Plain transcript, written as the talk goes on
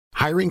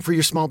Hiring for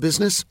your small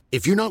business?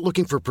 If you're not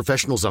looking for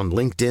professionals on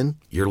LinkedIn,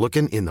 you're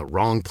looking in the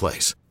wrong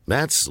place.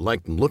 That's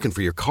like looking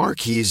for your car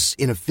keys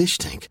in a fish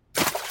tank.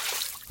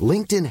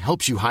 LinkedIn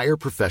helps you hire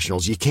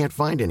professionals you can't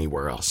find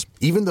anywhere else,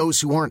 even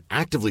those who aren't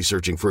actively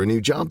searching for a new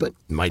job but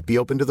might be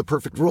open to the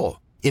perfect role.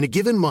 In a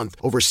given month,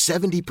 over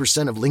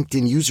 70% of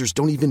LinkedIn users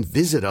don't even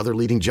visit other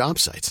leading job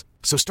sites.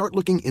 So start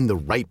looking in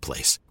the right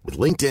place. With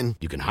LinkedIn,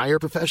 you can hire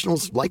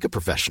professionals like a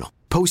professional.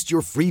 Post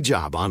your free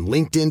job on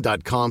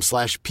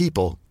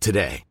linkedin.com/people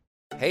today.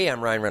 Hey,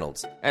 I'm Ryan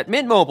Reynolds. At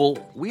Mint Mobile,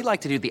 we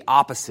like to do the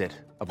opposite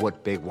of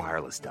what Big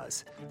Wireless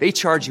does. They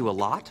charge you a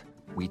lot,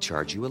 we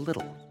charge you a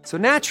little. So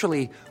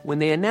naturally, when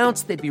they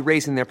announced they'd be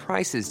raising their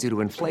prices due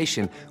to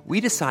inflation,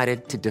 we decided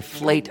to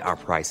deflate our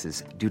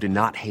prices due to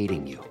not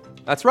hating you.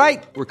 That's right.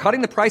 We're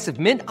cutting the price of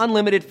Mint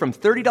Unlimited from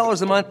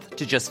 $30 a month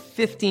to just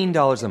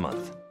 $15 a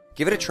month.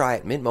 Give it a try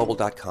at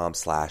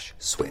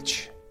mintmobile.com/switch.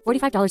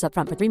 $45 up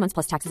front for 3 months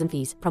plus taxes and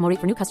fees. Promo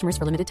rate for new customers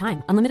for limited time.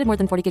 Unlimited more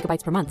than 40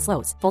 gigabytes per month.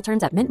 Slows full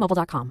terms at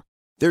mintmobile.com.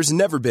 There's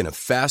never been a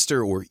faster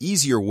or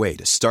easier way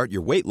to start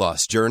your weight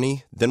loss journey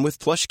than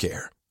with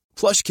PlushCare.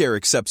 PlushCare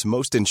accepts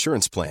most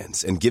insurance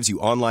plans and gives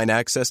you online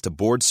access to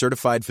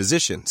board-certified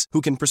physicians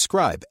who can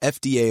prescribe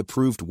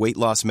FDA-approved weight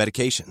loss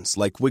medications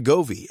like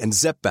Wegovy and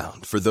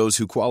Zepbound for those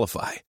who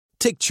qualify.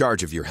 Take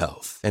charge of your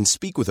health and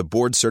speak with a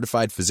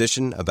board-certified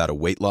physician about a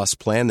weight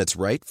loss plan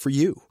that's right for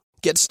you.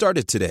 Get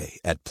started today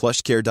at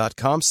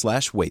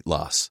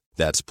plushcare.com/weightloss.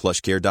 That's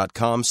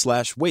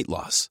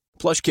plushcare.com/weightloss.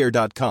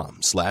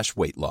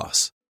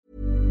 plushcare.com/weightloss.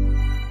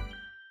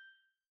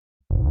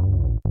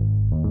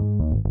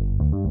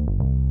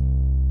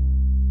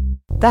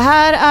 Det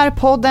här är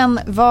podden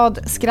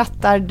Vad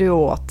skrattar du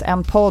åt?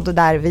 En podd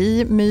där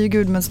vi, My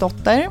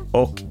Gudmundsdotter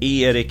och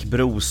Erik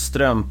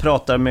Broström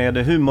pratar med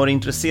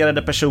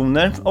humorintresserade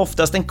personer,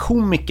 oftast en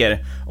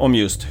komiker, om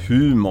just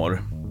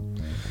humor.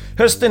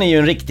 Hösten är ju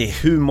en riktig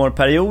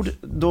humorperiod,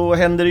 då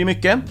händer det ju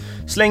mycket.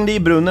 Släng dig i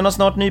brunnen har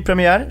snart ny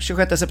premiär,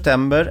 26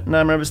 september,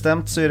 närmare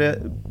bestämt så är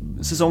det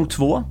säsong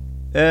 2.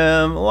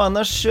 Och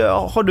annars,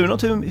 har du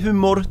något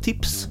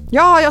humortips?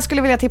 Ja, jag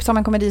skulle vilja tipsa om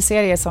en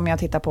komediserie som jag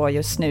tittar på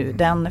just nu.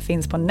 Den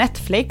finns på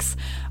Netflix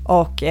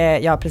och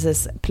jag har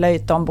precis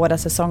plöjt de båda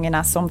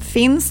säsongerna som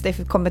finns. Det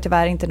kommer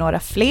tyvärr inte några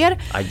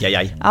fler.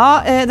 Aj.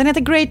 Ja, den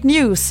heter Great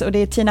News och det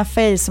är Tina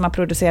Fey som har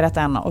producerat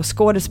den. Och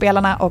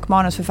skådespelarna och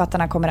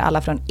manusförfattarna kommer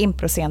alla från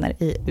improscener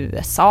i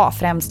USA,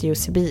 främst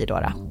UCB då.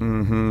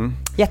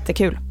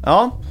 Jättekul.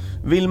 Ja,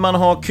 vill man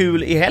ha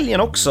kul i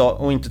helgen också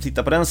och inte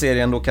titta på den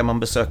serien, då kan man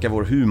besöka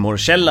vår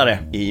humorkällare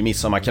i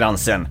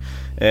Midsommarkransen.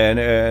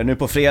 Nu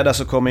på fredag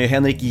så kommer ju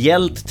Henrik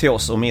Hjelt till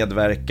oss och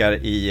medverkar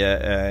i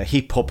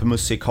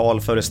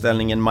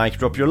hiphop-musikalföreställningen Mic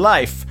Drop Your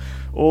Life.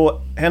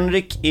 Och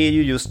Henrik är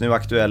ju just nu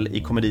aktuell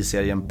i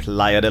komediserien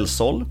Playa del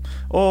Sol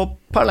och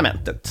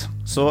Parlamentet.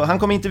 Så han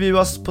kommer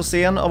intervjuas på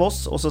scen av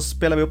oss och så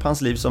spelar vi upp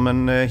hans liv som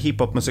en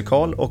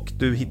hiphop-musikal och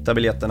du hittar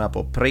biljetterna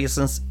på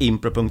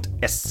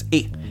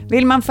presensimpro.se.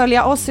 Vill man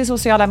följa oss i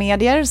sociala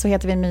medier så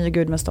heter vi My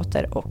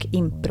Gudmundsdotter och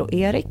Impro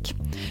Erik.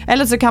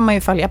 Eller så kan man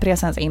ju följa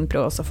Presens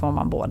Impro och så får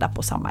man båda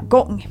på samma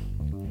gång.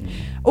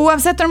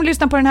 Oavsett om du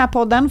lyssnar på den här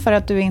podden för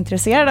att du är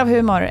intresserad av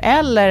humor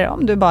eller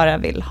om du bara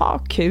vill ha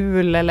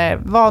kul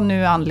eller vad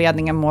nu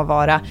anledningen må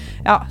vara,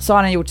 ja, så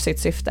har den gjort sitt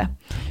syfte.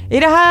 I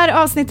det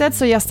här avsnittet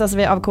så gästas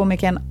vi av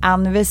komikern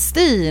Ann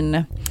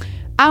Westin.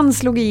 Ann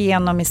slog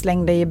igenom i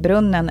Släng dig i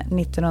brunnen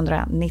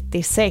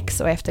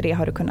 1996 och efter det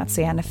har du kunnat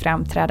se henne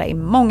framträda i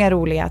många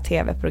roliga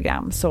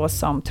tv-program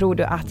såsom Tror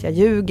du att jag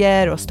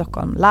ljuger och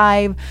Stockholm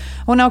Live.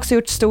 Hon har också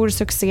gjort stor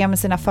succé med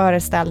sina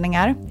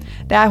föreställningar.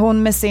 Där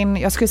hon med sin,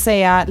 jag skulle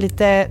säga,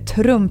 lite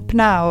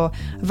trumpna och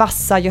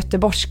vassa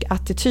göteborgsk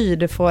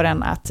attityd får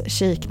en att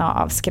kikna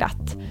av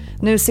skratt.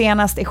 Nu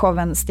senast i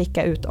showen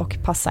Sticka ut och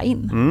passa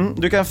in.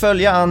 Du kan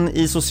följa Ann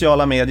i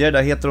sociala medier,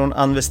 där heter hon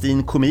Ann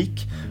Westin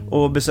Komik.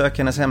 Och besök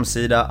hennes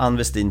hemsida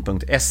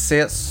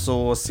anwestin.se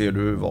så ser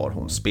du var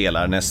hon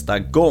spelar nästa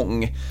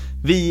gång.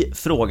 Vi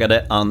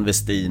frågade Ann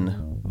Westin,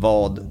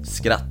 vad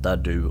skrattar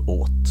du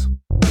åt?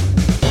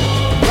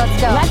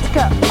 Let's go.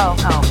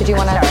 Oh. Did you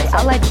want to?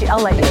 I'll let you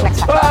next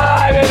time.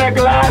 I'm in a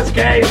glass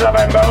case of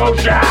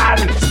emotion.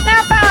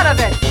 Snap out of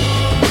it.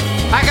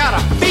 I got a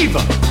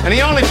fever, and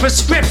the only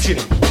prescription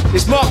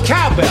is more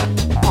cowbell.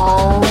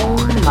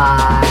 Oh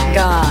my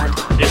God.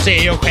 Du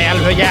ser ju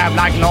själv hur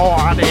jävla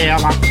glad det är,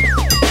 va?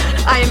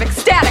 I am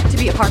ecstatic to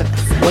be a part of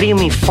this. What do you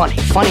mean funny?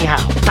 Funny how?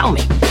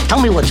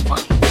 Tell me what's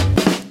funny.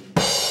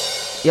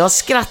 Jag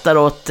skrattar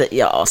åt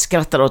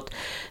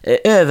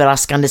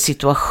överraskande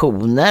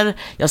situationer.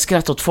 Jag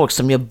skrattar åt folk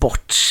som gör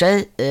bort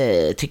sig.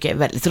 Tycker jag är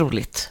väldigt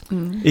roligt.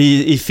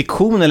 I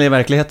fiktion eller i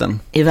verkligheten?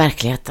 I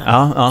verkligheten.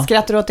 Ja.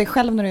 Skrattar du åt dig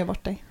själv när du gör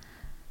bort dig?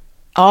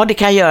 Ja, det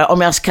kan jag göra.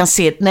 Om jag kan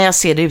se, när jag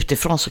ser det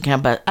utifrån så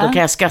kan då kan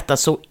jag skratta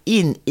så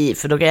in i,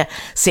 för då kan jag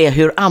se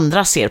hur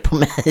andra ser på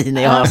mig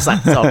när jag har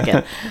sagt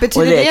saker.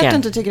 Betyder det att du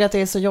inte tycker att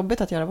det är så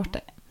jobbigt att göra bort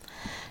dig?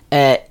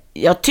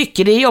 Jag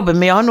tycker det är jobbigt,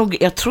 men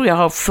jag tror jag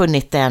har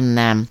funnit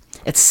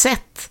ett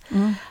sätt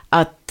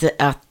att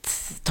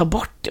ta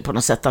bort det på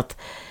något sätt.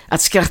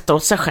 att skratta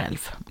åt sig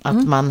själv.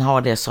 Att man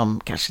har det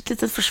som kanske ett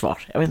litet försvar.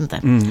 Jag vet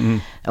inte.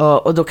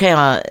 Och då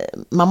kan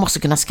man måste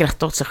kunna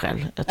skratta åt sig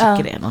själv. Jag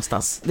tycker det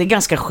någonstans. Det är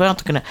ganska skönt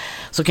att kunna,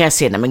 så kan jag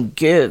se, nej men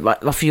gud,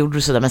 varför gjorde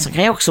du sådär? Men så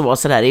kan jag också vara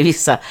sådär i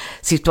vissa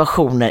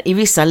situationer, i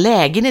vissa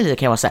lägen i livet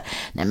kan jag vara såhär,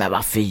 nej men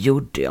varför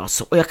gjorde jag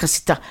så? Och jag kan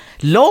sitta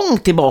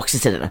långt tillbaka i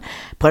tiden.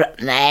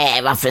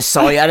 Nej, varför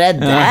sa jag det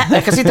där?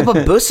 Jag kan sitta på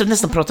bussen och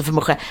nästan prata för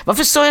mig själv.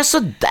 Varför sa jag så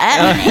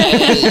där?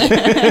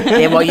 Nej!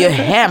 Det var ju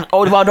hemskt.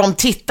 Och vad de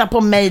tittar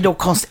på mig då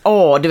konstigt.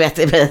 Du vet,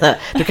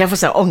 du kan få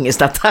så här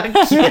ångestattack.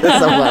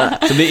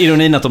 Så det är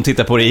ironin att de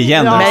tittar på det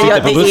igen när de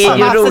sitter på bussen.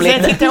 Det är ju roligt.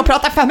 Jag tittar och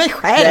pratar för mig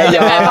själv.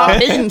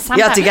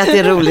 Jag tycker att det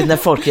är roligt när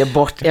folk gör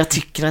bort. Jag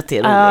tycker att det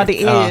är roligt. Ja,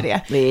 det är ju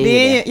det.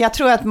 Det är, jag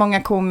tror att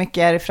många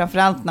komiker,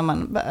 framförallt när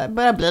man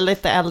börjar bli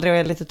lite äldre och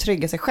är lite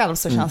trygg i sig själv,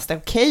 så känns det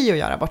okej att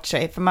göra bort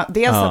sig. För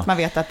dels att man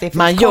vet att det finns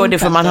man gör det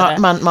för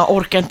man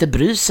orkar inte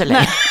bry sig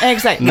längre. Nej,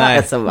 exakt.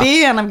 Nej. Det är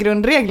ju en av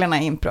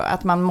grundreglerna i impro,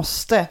 att man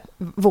måste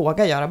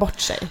våga göra bort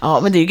sig. Ja,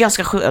 men det är ju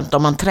ganska skönt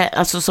om man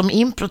alltså som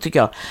impro tycker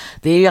jag,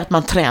 det är ju att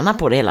man tränar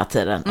på det hela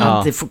tiden.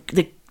 Att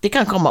det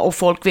kan komma, och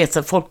folk vet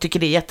att folk tycker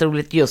det är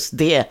jätteroligt just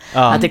det,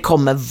 att det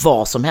kommer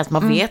vad som helst.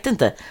 Man vet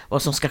inte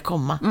vad som ska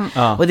komma.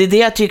 Och det är det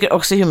jag tycker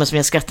också humor som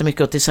jag skrattar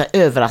mycket åt, det är så här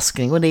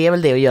överraskning, och det är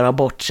väl det att göra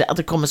bort sig, att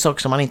det kommer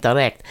saker som man inte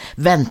har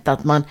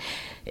väntat, man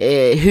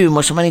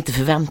humor som man inte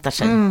förväntar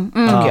sig.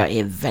 Tycker jag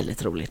är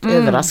väldigt roligt.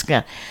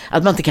 Överraskningar.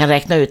 Att man inte kan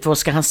räkna ut vad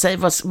ska han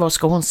säga, vad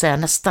ska hon säga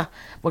nästa,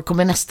 vad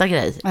kommer nästa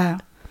grej.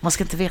 Man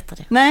ska inte veta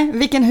det. Nej,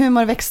 vilken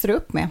humor växte du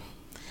upp med?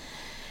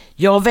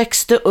 Jag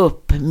växte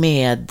upp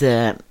med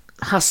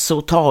Hasse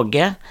och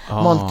Tage,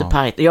 Monty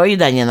Python. Jag är ju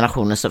den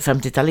generationen, så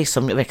 50-talist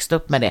som växte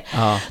upp med det.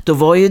 Då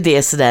var ju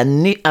det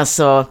sådär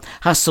alltså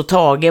Hasse och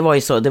Tage var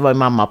ju så, det var ju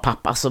mamma och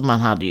pappa, så man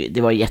hade ju,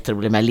 det var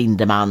jätteroligt med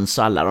Lindemans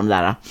och alla de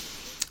där.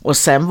 Och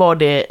sen var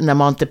det, när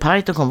Monty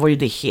Python kom, var ju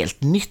det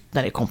helt nytt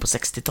när det kom på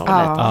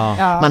 60-talet.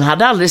 Man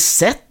hade aldrig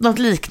sett något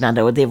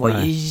liknande, och det var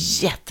ju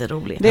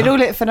jätteroligt. Det är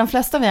roligt, för de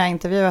flesta vi har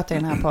intervjuat i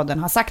den här podden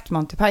har sagt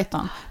Monty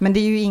Python. Men det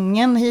är ju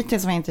ingen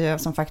hittills som har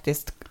intervjuat som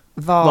faktiskt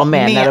var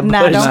med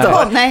när de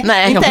kom.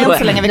 Nej, inte än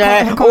så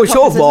länge. Och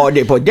så var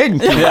det på den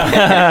tiden.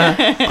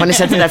 Har ni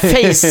sett de där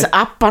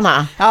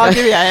face-apparna? Ja,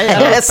 gud,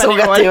 jag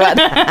såg att det var.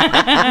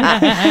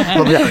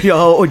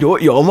 Ja, och då,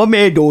 jag var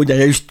med då när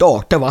jag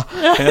startade, va?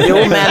 Jo,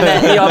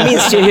 men jag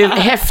minns ju hur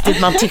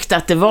häftigt man tyckte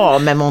att det var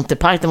med Monty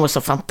Python, var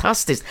så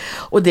fantastiskt.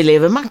 Och det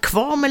lever man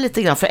kvar med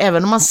lite grann, för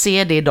även om man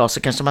ser det idag så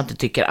kanske man inte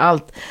tycker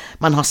allt.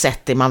 Man har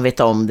sett det, man vet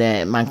om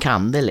det, man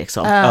kan det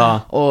liksom.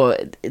 Och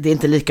det är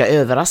inte lika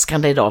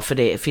överraskande idag, för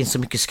det finns så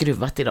mycket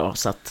skruvat idag,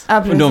 så att...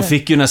 De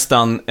fick ju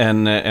nästan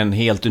en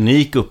helt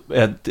unik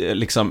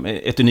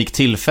ett unikt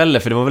tillfälle,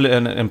 för det var väl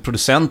en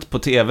producent på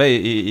tv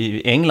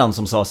i England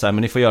som sa så här,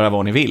 men ni får göra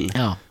vad ni vill.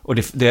 Och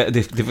det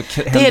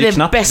är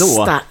det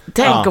bästa då.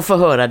 Tänk att få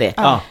höra det.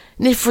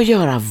 Ni får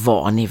göra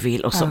vad ni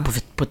vill, och så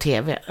på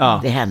tv.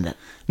 Det händer.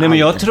 Nej, men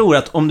jag tror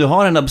att om du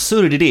har en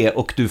absurd idé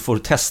och du får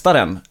testa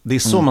den, det är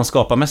så man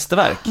skapar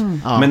mästerverk.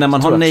 Men när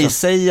man har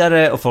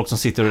nej-sägare och folk som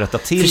sitter och rättar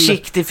till...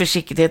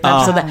 Försiktighet.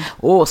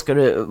 Ska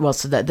du vara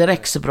sådär? Det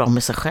räcker så bra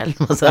med sig själv.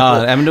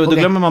 Men då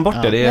glömmer man bort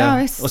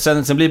det. Och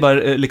sen blir det bara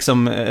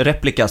liksom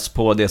replikas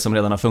på det som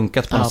redan har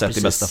funkat på något sätt,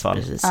 i bästa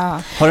fall.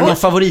 Har du någon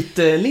favorit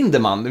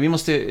Lindemann? Vi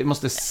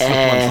måste slå på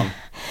en sån.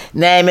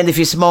 Nej, men det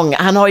finns många.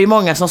 Han har ju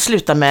många som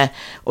slutar med,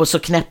 och så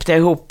knäppte jag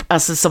ihop,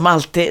 alltså som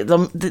alltid,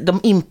 de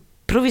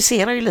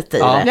improviserar ju lite i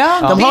det.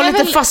 De har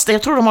lite fasta,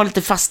 jag tror de har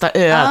lite fasta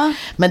öar.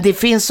 Men det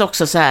finns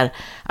också så här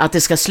att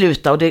det ska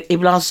sluta, och det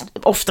ibland,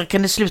 ofta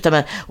kan det sluta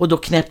med, och då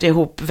knäppte jag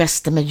ihop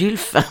västen med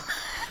gylfen.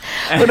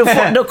 Och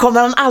då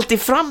kommer han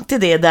alltid fram till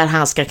det där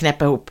han ska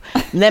knäppa ihop.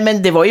 Nej,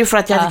 men det var ju för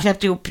att jag hade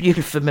knäppt ihop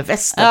gylfen med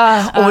västen.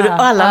 Och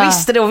alla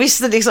visste det, och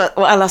visste liksom,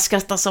 och alla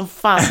skrattade som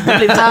fan. Det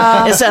blev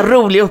en så här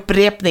rolig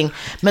upprepning.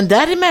 Men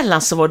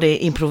däremellan så var det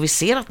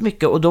improviserat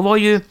mycket, och då var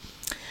ju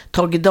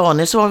Tage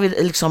Daniel, så var vi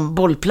liksom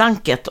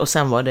bollplanket, och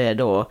sen var det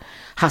då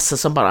Hasse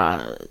som bara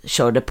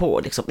körde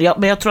på liksom.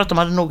 Men jag tror att de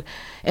hade nog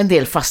en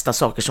del fasta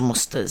saker som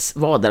måste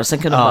vara där, och sen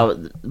kunde de bara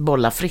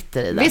bolla fritt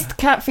i det. Visst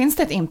finns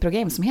det ett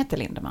improgame som heter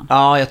Lindemann?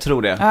 Ja, jag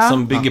tror det.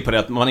 Som bygger på det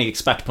att man är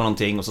expert på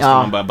någonting, och så ska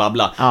man börja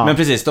babbla. Men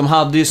precis, de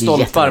hade ju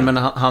stolpar, men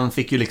han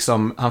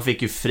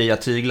fick ju fria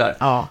tyglar.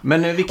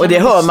 Men och det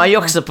hör man ju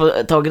också på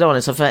Tage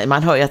Daniel, så för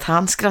man hör ju att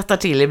han skrattar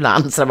till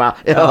ibland, så bara,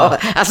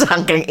 alltså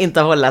han kan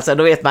inte hålla sig,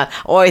 då vet man,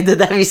 oj, det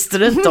där visste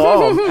du inte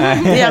om.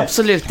 Det är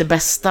absolut det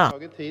bästa.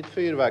 Tagit hit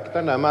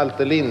fyrvaktaren där,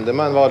 Malte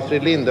Lindemann,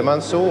 Valfrid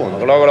Lindemans son.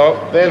 Goddag.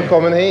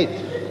 Välkommen hit.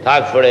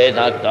 Tack för det,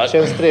 tack.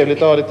 Känns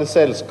trevligt att ha lite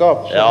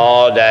sällskap.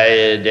 Ja, det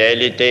är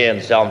lite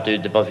ensamt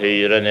ute på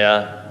fyren.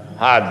 Jag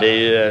hade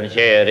ju en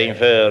käring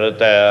förut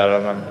där,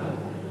 men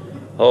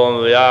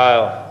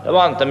det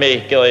var inte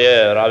mycket att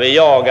göra. Vi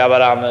jagade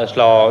varandra med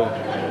slag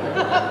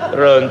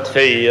runt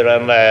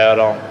fyren där,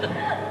 och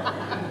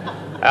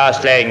jag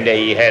slängde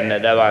i henne.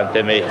 Det var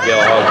inte mycket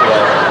att ha kvar.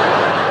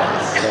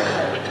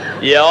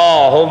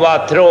 Ja, hon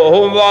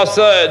var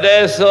så, det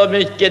är så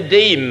mycket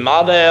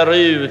dimma där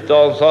ute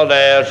och så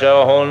där,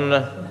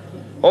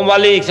 så Hon var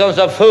liksom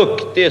så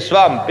fuktig,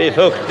 svampig,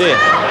 fuktig.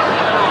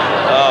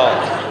 Ja.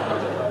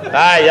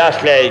 Nej, jag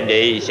slängde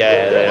i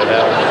kärren.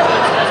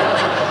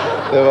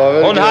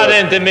 Hon hade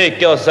inte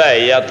mycket att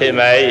säga till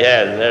mig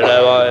heller.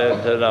 Det var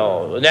inte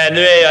något. Nej,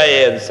 nu är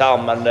jag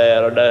ensam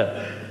där och det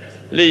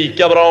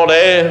lika bra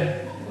det,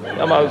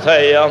 kan man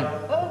säga.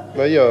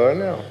 Vad gör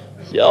ni då?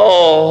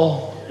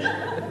 Ja,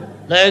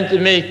 det är inte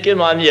mycket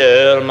man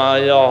gör,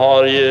 men jag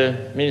har ju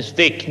min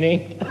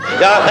stickning.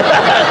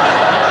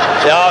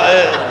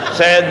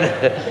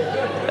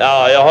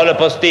 Jag håller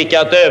på att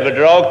sticka ett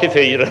överdrag till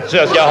fyren så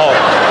jag ska ha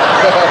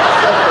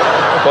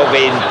på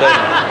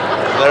vintern.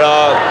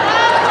 Bra.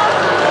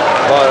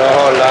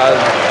 Bara hålla.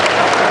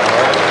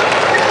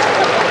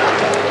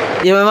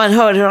 Ja, men man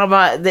hör hur han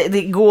bara,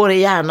 det går i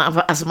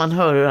hjärnan, alltså man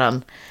hör hur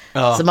han, så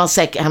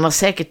han har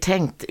säkert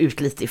tänkt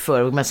ut lite i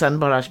förväg, men sen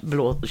bara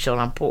kör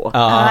han på.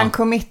 Han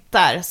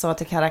committar så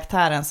till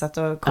karaktären så att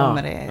då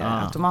kommer det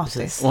automatiskt.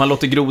 Precis. Och han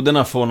låter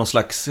grodorna få någon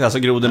slags, alltså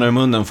grodorna i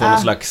munnen få någon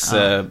slags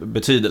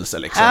betydelse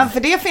liksom. Ja, för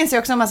det finns ju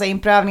också en massa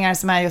inprövningar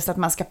som är just att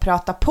man ska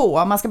prata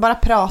på. Man ska bara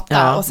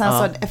prata och sen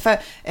så, för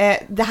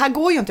det här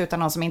går ju inte utan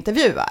någon som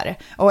intervjuar.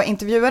 Och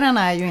intervjuaren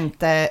är ju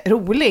inte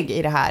rolig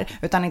i det här,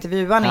 utan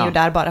intervjuaren är ju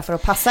där bara för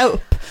att passa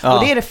upp.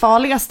 Och det är det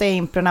farligaste i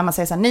impro när man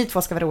säger så här, ni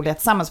två ska vara roliga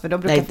tillsammans, för då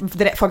brukar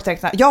folk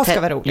säga, jag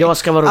ska vara rolig. Jag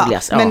ska vara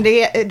roligast. Men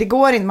det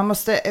går inte, man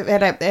måste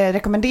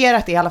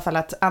rekommendera det i alla fall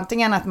att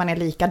antingen att man är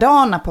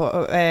likadana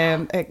på,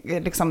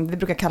 liksom, vi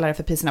brukar kalla det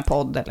för pisarna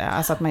podd, eller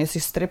alltså att man gör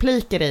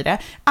systerrepliker i det.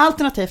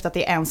 Alternativt att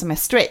det är en som är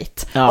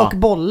straight och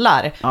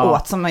bollar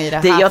åt, som i det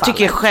här jag fallet.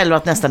 tycker själv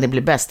att nästan det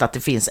blir bäst att det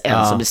finns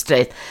en som är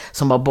straight,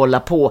 som bara bollar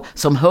på,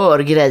 som hör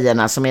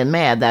grejerna, som är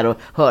med där och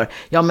hör,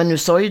 ja men nu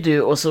sa ju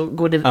du, och så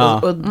går det,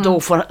 och då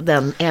får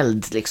den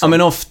eld liksom. Ja,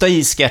 men ofta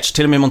i sketch,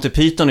 till och med Monty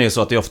Python är det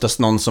så att det är oftast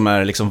någon som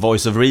är liksom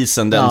voice of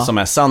reason, den som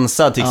är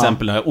sansad, till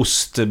exempel den här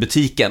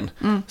ostbutiken.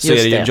 Så är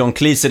det ju John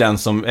Cleese den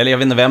som, eller jag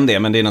vet inte vem det är,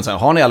 men det är någon sån här,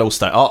 har ni alla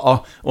ostar?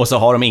 Ja, och så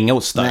har de inga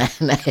ostar.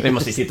 Nej. Vi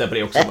måste titta på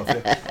det också.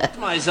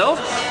 Myself,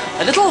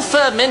 a little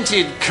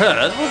fermented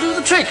curd will do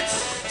the trick.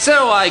 So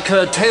I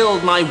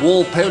curtailed my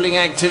wall-polling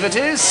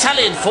activities,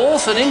 sallied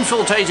forth and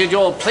infiltrated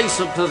your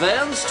place of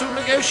purveyance to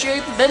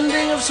negotiate the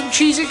vending of some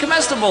cheesy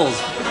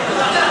comestibles.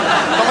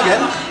 Come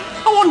again?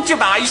 I want to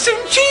buy some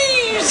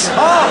cheese!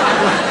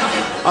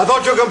 I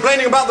thought you were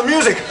complaining about the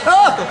music.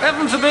 Oh,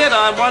 heaven forbid,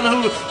 I'm one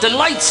who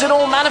delights in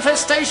all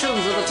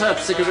manifestations of the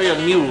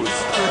Terpsichorean muse.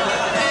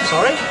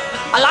 Sorry?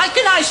 I like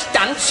a nice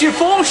dance, you're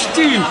forced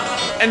to.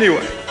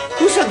 Anyway,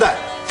 who said that?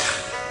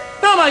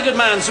 Now, my good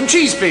man, some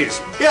cheese,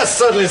 please. Yes,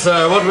 certainly,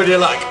 sir. What would you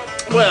like?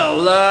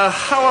 Well,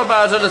 how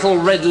about a little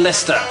Red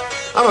Leicester?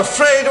 I'm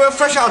afraid we're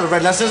fresh out of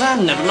Red Leicester, sir.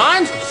 Never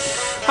mind.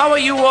 How are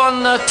you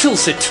on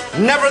Tilsit?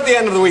 Never at the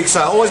end of the week,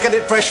 sir. Always get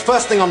it fresh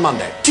first thing on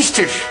Monday.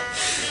 Tish.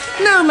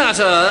 No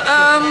matter.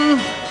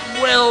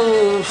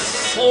 Well,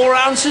 4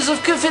 ounces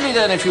of Caerphilly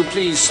then, if you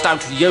please,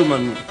 stout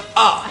yeoman.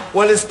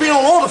 Well, it's been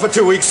on order for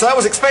 2 weeks, sir. I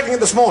was expecting it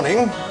this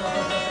morning.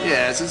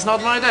 Yes, it's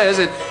not my day, is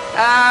it?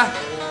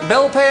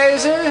 Belpay,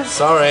 is it?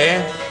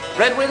 Sorry.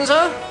 Red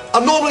Windsor?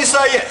 Normally,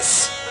 sir,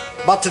 yes.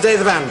 But today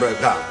the van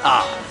broke down.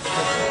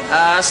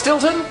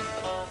 Stilton?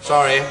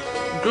 Sorry.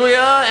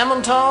 Gruyere,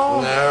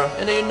 Emmental? No.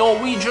 Any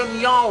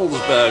Norwegian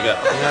Jarlsberger?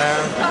 No.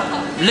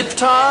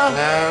 Liptar?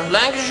 No.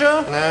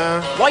 Lancashire?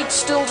 No. White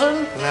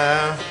Stilton?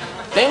 No.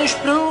 Danish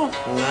Blue?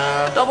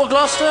 No. Double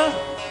Gloucester?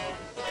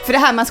 För det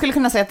här, man skulle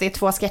kunna säga att det är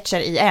 2 sketcher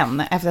i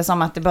en,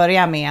 eftersom att det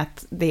börjar med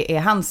att det är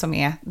han som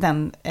är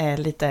den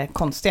lite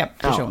konstiga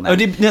personen. Ja,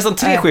 det är nästan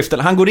 3 skiften.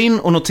 Han går in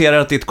och noterar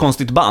att det är ett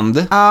konstigt band,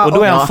 och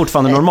då är han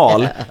fortfarande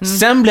normal.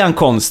 Sen blir han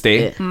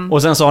konstig,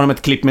 och sen så har de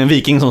ett klipp med en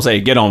viking som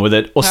säger get on with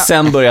it, och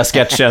sen börjar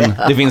sketchen,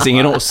 det finns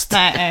ingen ost.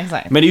 Nej,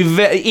 exakt. Men det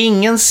är ju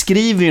ingen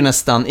skriver ju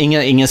nästan,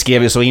 ingen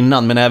skrev ju så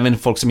innan, men även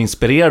folk som är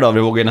inspirerade av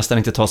det vågar nästan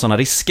inte ta sådana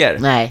risker.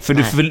 Nej, för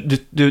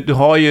du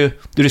har ju,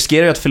 du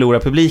riskerar ju att förlora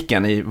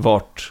publiken i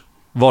vart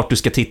du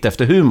ska titta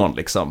efter humorn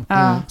liksom.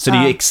 Så det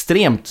är ju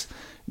extremt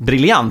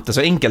briljant,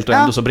 alltså enkelt och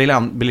ändå så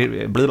briljant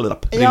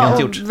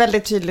gjort. Och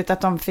väldigt tydligt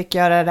att de fick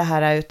göra det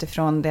här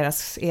utifrån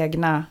deras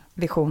egna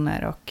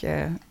visioner och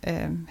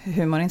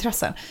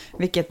humorintressen,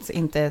 vilket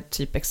inte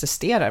typ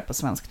existerar på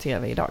svensk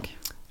tv idag.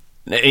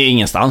 Nej,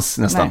 ingenstans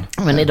nästan. Nej.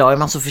 Men idag är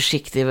man så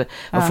försiktig.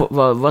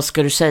 Vad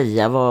ska du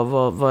säga?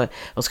 Vad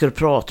ska du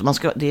prata om?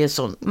 Det är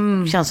så,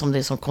 känns som det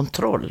är som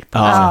kontroll.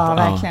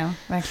 Verkligen.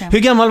 Hur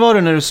gammal var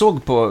du när du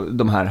såg på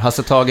de här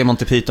Hasse Tage,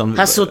 Monty Python?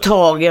 Hasse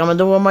Tage, ja, men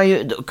då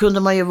kunde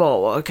man ju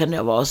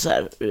vara så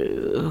här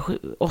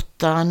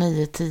 8,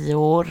 9, 10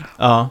 år.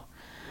 Ja.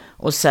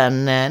 Och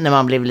sen när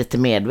man blev lite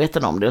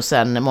medveten om det, och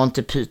sen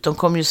Monty Python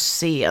kom ju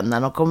senare,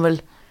 de kom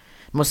väl,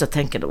 måste jag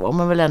tänka, då var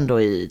man väl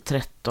ändå i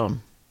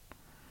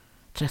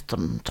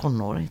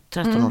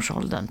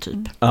 13-årsåldern typ.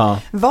 Ja.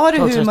 Var du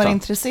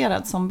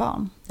humorintresserad som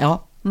barn?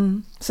 Ja.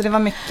 Så det var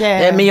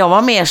mycket... Men jag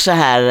var mer så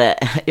här,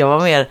 jag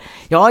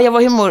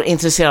var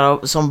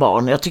humorintresserad som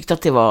barn.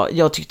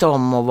 Jag tyckte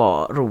om att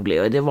vara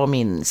rolig, och det var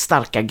min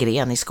starka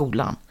gren i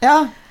skolan.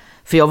 Ja.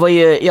 För jag var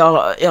ju,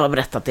 jag har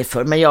berättat det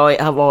förr, men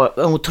jag var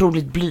en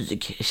otroligt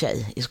blyg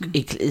tjej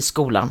i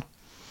skolan,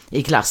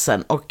 i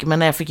klassen. Men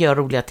när jag fick göra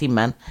roliga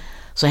timmen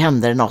så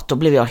hände det något, då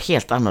blev jag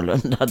helt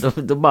annorlunda.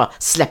 Då bara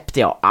släppte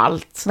jag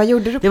allt. Vad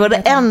gjorde du? Det var det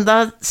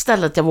enda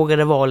stället jag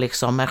vågade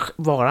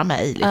vara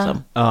med i.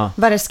 Liksom.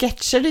 Var det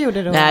sketcher du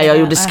gjorde då? Nej, jag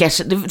gjorde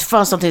sketcher. Det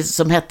fanns något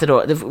som hette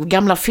då,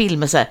 gamla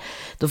filmer så här,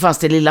 då fanns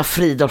det Lilla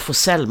Fridolf och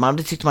Selma, och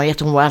det tyckte man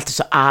hon var alltid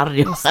så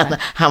arg.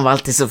 Han var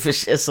alltid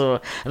så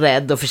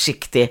rädd och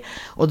försiktig.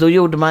 Och då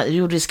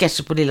gjorde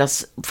sketcher på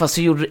fast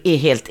så gjorde det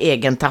helt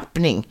egen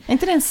tappning. Är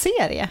inte det en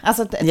serie?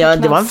 Alltså, ja,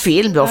 det var en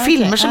film. Det var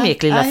filmer som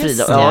gick Lilla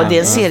Fridolf. Ja, det är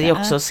en serie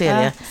också,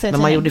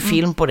 men man gjorde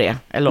film på det.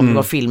 Eller om det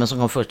var filmen som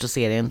kom först och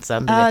serien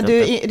sen.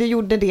 Du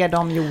gjorde det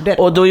de gjorde.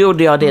 Och då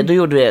gjorde jag det.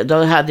 Då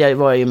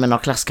var jag ju med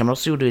några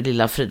klasskamrater, så gjorde vi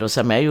Lilla Fridolf.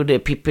 Men jag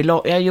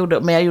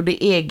gjorde jag gjorde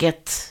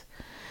eget.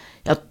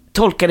 Jag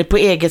tolkade på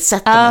eget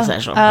sätt om man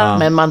säger så.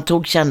 Men man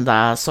tog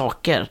kända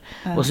saker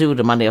och så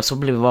gjorde man det, och så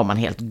var man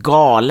helt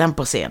galen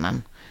på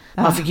scenen.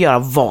 Man fick göra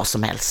vad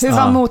som helst. Hur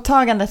var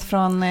mottagandet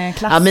från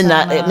klassen?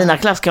 Mina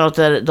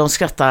klasskamrater, de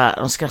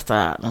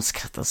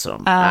skrattade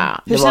så.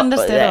 Hur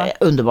kändes det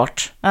då?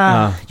 Underbart.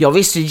 Jag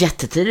visste ju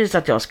jättetidigt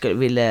att jag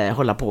ville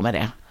hålla på med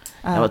det.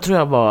 Jag tror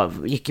jag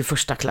gick i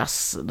första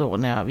klass då,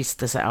 när jag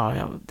visste så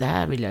det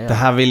här vill jag göra. Det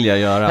här vill jag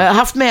göra. Jag har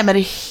haft med mig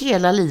det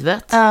hela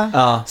livet.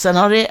 Sen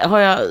har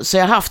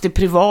jag haft det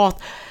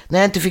privat. När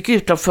jag inte fick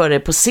utlopp för det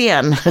på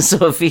scen så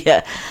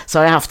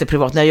har jag haft det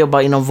privat. När jag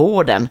jobbade inom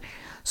vården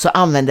så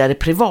använde jag det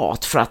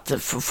privat för att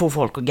få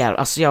folk att garva.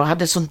 Alltså jag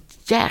hade sånt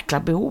jäkla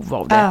behov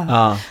av det.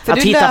 För att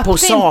du hitta på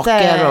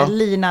saker inte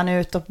linan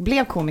ut och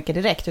blev komiker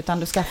direkt, utan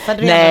du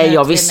skaffade Nej,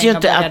 jag visste ju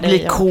inte att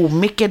bli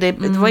komiker. Det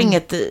var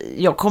inget.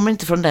 Jag kommer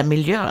inte från den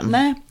miljön.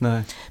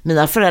 Nej.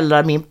 Mina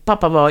föräldrar, min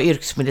pappa var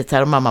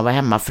yrkesmilitär och mamma var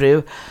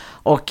hemmafru.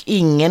 Och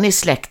ingen i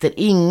släkten,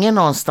 ingen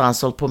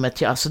någonstans hållit på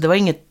med. Alltså det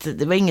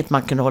var inget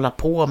man kunde hålla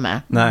på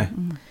med. Nej.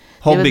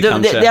 Hobby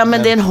kanske.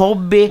 Men det är en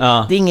hobby, det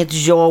är inget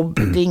jobb,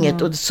 det är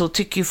inget, och så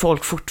tycker ju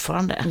folk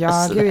fortfarande.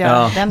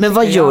 Men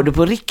vad gör du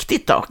på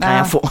riktigt då, kan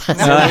jag få?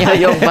 Jag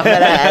jobbar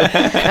med det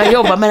här. Jag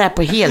jobbar med det här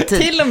på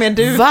heltid. Till och med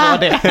du får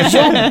det.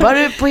 Jobbar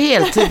du på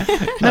heltid?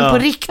 Men på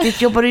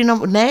riktigt jobbar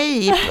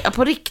du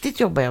på riktigt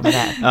jobbar jag med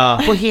det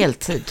här. På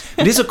heltid.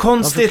 Det är så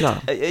konstigt.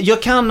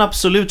 Jag kan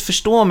absolut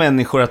förstå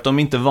människor att de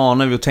inte är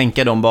vana vid att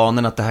tänka de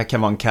banorna, att det här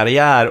kan vara en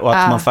karriär och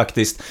att man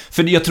faktiskt,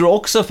 för jag tror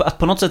också att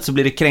på något sätt så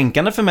blir det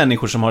kränkande för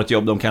människor som har ett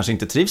jobb de kanske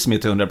inte trivs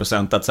med till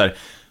 100%, att så här,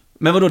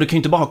 men vadå, du kan ju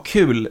inte bara ha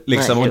kul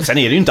liksom. Och sen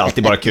är det ju inte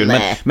alltid bara kul,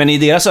 men i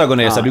deras ögon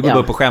är det så här, du går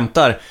upp och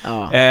skämtar.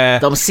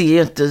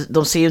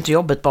 De ser ju inte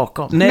jobbet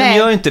bakom. Nej, de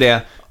gör inte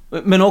det.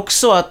 Men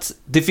också att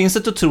det finns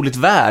ett otroligt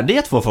värde i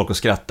att få folk att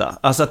skratta.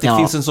 Alltså att det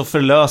finns en så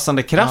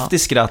förlösande kraft i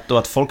skratt, och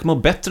att folk mår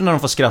bättre när de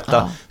får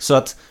skratta. Så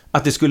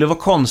att det skulle vara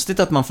konstigt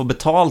att man får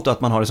betalt och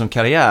att man har det som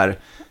karriär.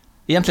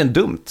 Egentligen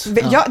dumt.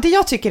 Det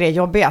jag tycker är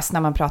jobbigast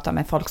när man pratar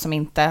med folk som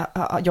inte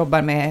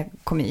jobbar med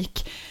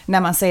komik,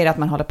 när man säger att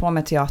man håller på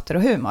med teater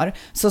och humor,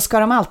 så ska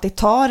de alltid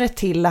ta det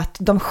till att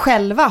de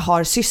själva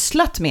har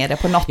sysslat med det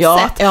på något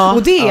sätt.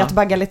 Och det är att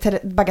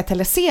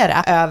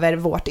bagatellisera över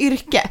vårt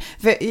yrke.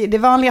 För det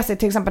vanligaste,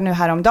 till exempel nu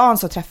häromdagen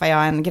så träffade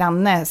jag en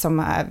granne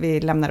som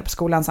vi lämnade på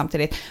skolan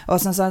samtidigt,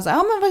 och sen sa han så här,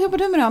 men vad jobbar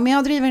du med då? Men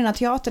jag driver den här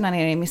teatern här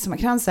nere i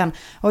Midsommarkransen.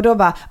 Och då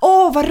bara,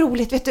 vad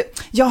roligt, vet du,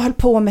 jag höll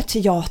på med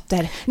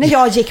teater när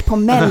jag gick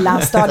på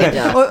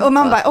mellanstadiet. Och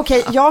man bara,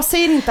 okej, jag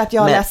säger inte att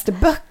jag läste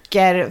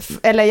böcker,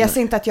 eller jag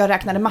säger inte att jag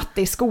räknade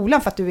matte i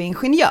skolan för att du är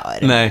ingenjör.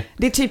 Nej.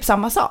 Det är typ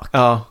samma sak.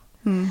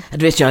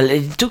 Du vet, jag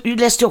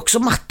läste ju också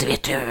matte,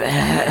 vet du.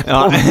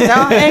 Ja,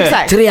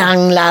 exakt.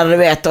 Trianglar,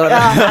 vet du,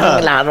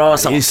 anglar och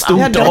sånt. Det är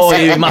stort A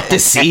är ju matte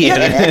C.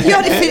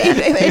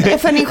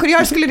 För en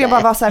ingenjör skulle det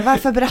bara vara så här,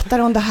 varför berättar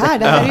hon det här?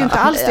 Det här är ju inte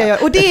alls det jag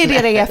gör. Och det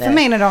är det är för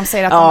mig när de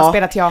säger att de har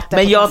spelat teater.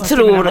 Men jag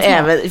tror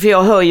även, för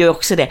jag hör ju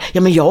också det.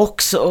 Ja, men jag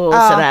också och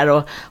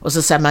sådär. Och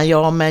så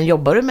säger man, men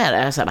jobbar du med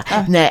det? Så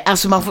här, nej,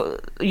 alltså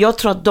jag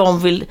tror att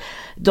de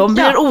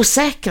blir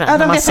osäkra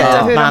när man säger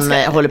att man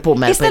håller på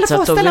med det. Istället för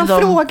att ställa en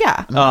fråga.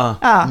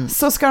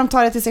 Så ska de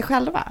ta det till sig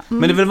själva.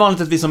 Men det är väl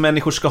vanligt att vi som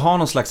människor ska ha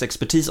någon slags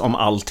expertis om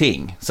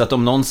allting. Så att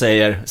om någon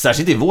säger,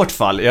 särskilt i vårt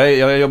fall,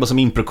 jag jobbar som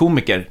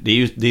improkomiker.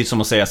 Det är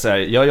som att säga så här,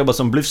 jag jobbar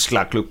som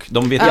bluffslagkluck.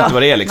 De vet inte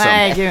vad det är liksom.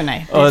 Nej, gud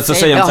nej. Och så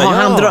säger de så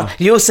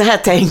här, så här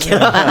tänker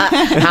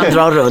han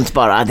drar runt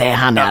bara,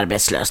 han är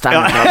arbetslös.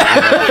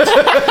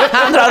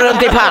 Han drar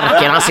runt i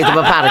parken, han sitter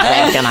på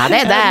parkbänkarna. Det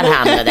är där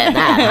han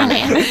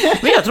är.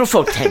 Men jag tror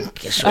folk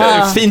tänker så.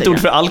 Fint ord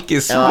för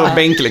alkis på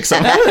bänk liksom.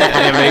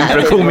 Jag är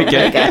improkomiker.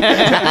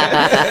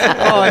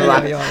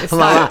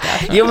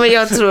 Jo, men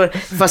jag tror,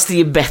 fast det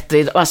är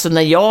bättre. Alltså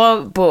när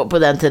jag på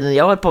den tiden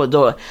jag höll på,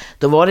 då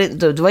var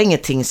det var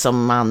ingenting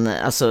som man,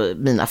 alltså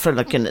mina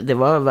föräldrar kunde, det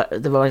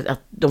var att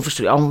de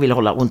förstod, hon vill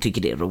hon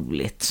tycker det är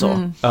roligt.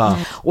 Så.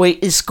 Och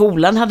i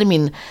skolan hade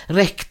min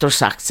rektor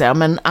sagt så här,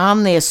 men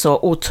Ann är så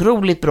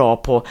otroligt bra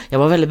på, jag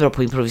var väldigt bra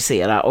på att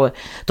improvisera. Och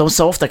de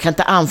sa ofta, kan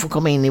inte Ann få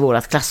komma in i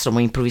vårat klassrum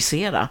och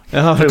improvisera?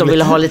 För att de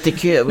ville ha lite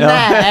kul.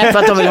 Nej, för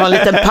att de ville ha en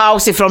liten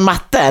paus ifrån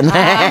matten.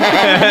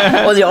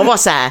 Och jag var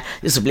så här,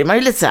 så blev man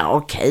ju lite så här,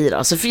 okej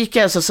då.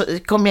 Så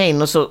kom jag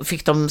in och så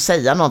fick de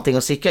säga någonting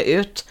och så gick jag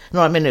ut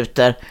några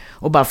minuter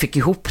och bara fick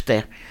ihop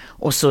det.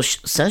 Och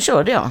sen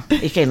körde jag.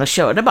 Gick in och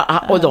körde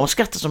bara. Och de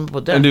skrattade som på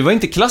död. Men du var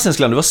inte klassens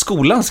clown, du var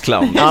skolans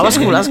clown. Ja, jag var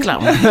skolans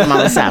clown.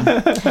 Man vill säga.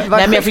 Nej,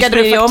 men jag fick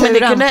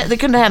men det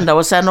kunde hända.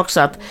 Och sen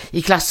också att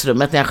i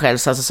klassrummet när jag själv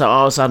satt så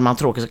hade man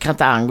tråkigt, så kan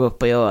inte Ann gå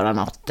upp och göra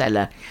något.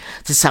 Eller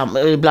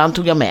ibland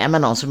tog jag med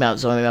mig någon som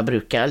jag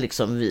brukar,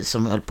 liksom vi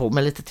som höll på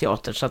med lite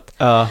teater. Så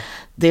att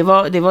det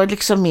var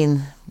liksom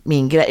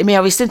min grej. Men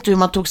jag visste inte hur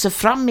man tog sig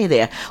fram i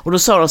det. Och då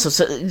sa de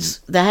så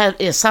det här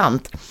är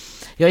sant.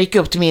 Jag gick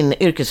upp till min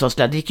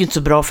yrkesvalslärare. Det gick ju inte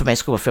så bra för mig i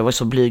skolan för jag var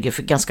så blyg. Jag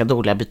fick ganska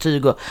dåliga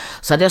betyg. Och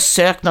så hade jag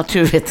sökt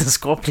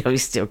naturvetenskap. Jag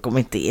visste jag kom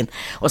inte in.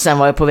 Och sen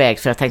var jag på väg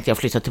för jag tänkte jag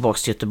flytta tillbaka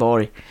till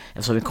Göteborg.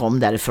 Eftersom vi kom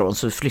därifrån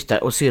så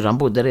flyttade. Och syrran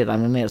bodde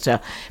redan där nere. Så jag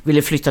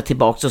ville flytta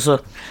tillbaka. Och så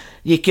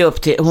gick jag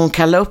upp till, hon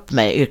kallade upp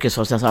mig,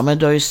 yrkesvalsläraren, sa, men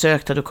du har ju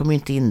sökt och du kommer ju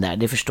inte in där.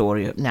 Det förstår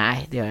du ju.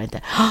 Nej, det gör jag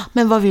inte.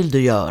 Men vad vill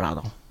du göra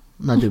då?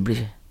 När du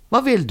blir...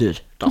 Vad vill du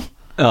då?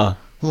 Ja.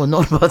 Hon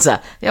var så här,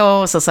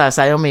 ja, så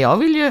sa jag, men jag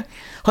vill ju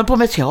hålla på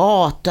med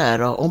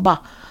teater och bara,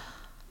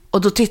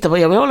 och då tittade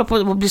jag vill hålla på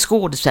att bli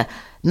skådespelare.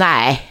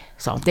 Nej,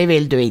 så det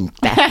vill du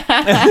inte.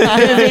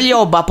 Du vill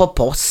jobba på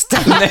posten.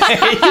 Nej.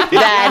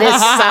 Det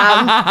är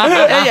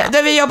sant.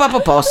 Du vill jobba på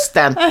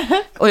posten.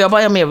 Och jag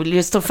bara, jag vill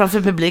ju stå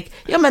framför publik.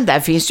 Ja, men där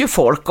finns ju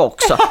folk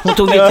också. Hon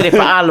tog inte det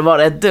på allvar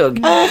ett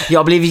dugg.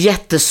 Jag blev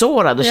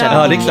jättesårad och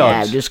kände, det är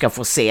klart. Du ska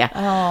få se.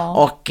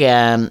 Och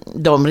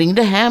de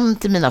ringde hem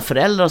till mina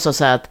föräldrar och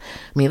sa att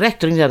min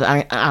rektor ringde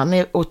att Ann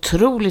är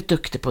otroligt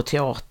duktig på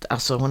teater.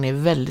 Alltså hon är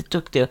väldigt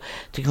duktig och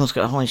tycker hon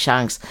ska ha en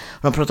chans.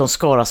 Och de pratade om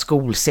Skara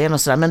skolscen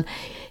och sådär, men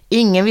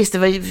ingen visste,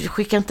 jag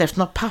skickade inte efter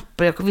några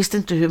papper, jag visste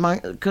inte hur man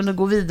kunde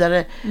gå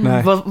vidare,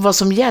 vad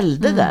som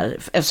gällde där,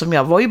 eftersom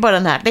jag var ju bara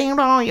den här,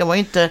 jag var ju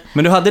inte...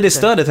 Men du hade det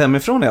stödet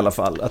hemifrån i alla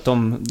fall? Att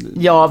de...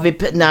 Ja,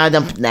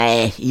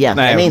 nej,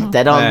 egentligen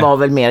inte, de var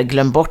väl mer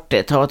glöm bort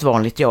det, ta ett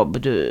vanligt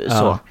jobb,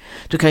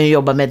 du kan ju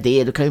jobba med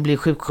det, du kan ju bli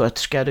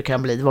sjuksköterska,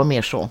 det var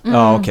mer så.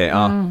 Ja, okej,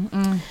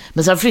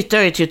 Men sen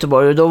flyttade jag till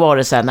Göteborg och då var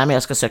det så här, nej men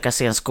jag ska söka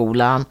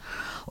scenskolan.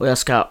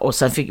 Och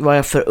sen var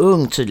jag för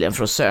ung tydligen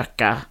för att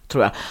söka,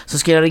 tror jag. Så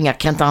ska jag ringa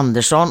Kent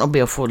Andersson och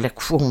be att få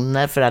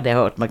lektioner, för det hade jag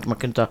hört, man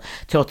kunde ta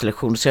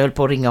teaterlektioner. Så jag höll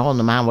på att ringa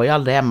honom, men han var ju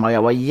aldrig hemma och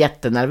jag var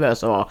jättenervös.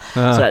 Så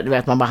du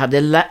vet, man bara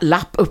hade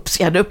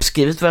jag hade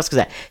uppskrivet vad jag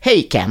skulle säga.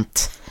 Hej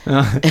Kent!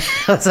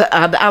 Så jag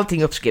hade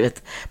allting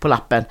uppskrivet på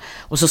lappen.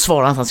 Och så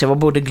svarade han, så jag var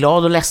både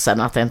glad och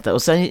ledsen att inte.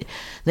 Och sen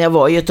när jag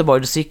var i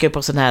Göteborg, då gick jag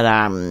på sån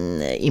här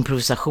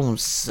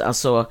improvisations,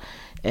 alltså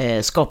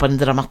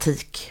skapande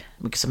dramatik,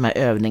 mycket som här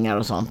övningar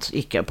och sånt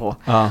gick jag på.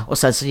 Och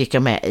sen så gick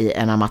jag med i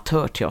en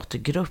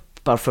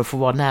amatörteatergrupp bara för att få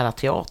vara nära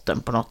teatern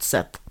på något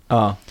sätt.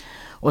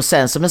 Och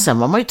sen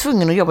var man ju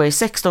tvungen att jobba i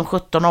 16,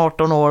 17,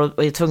 18 år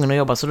och är tvungen att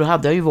jobba, så då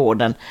hade jag ju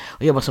vården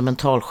och jobbade som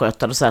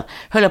mentalskötare och sen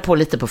höll jag på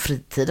lite på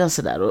fritiden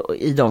så där och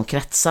i de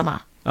kretsarna.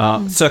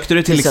 Sökte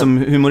du till liksom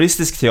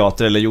humoristisk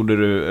teater eller gjorde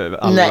du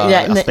alla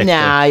aspekter?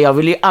 Nej, jag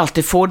ville ju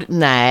alltid få...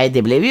 Nej,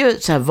 det blev ju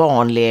så här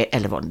vanlig...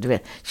 Eller vad du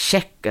vet,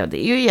 Tjeckov,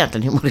 det är ju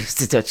egentligen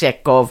humoristiskt och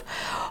Tjeckov.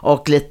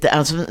 Och lite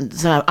alltså,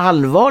 så här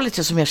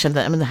allvarligt som jag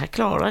kände, men det här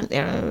klarar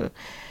jag.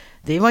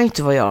 Det var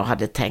inte vad jag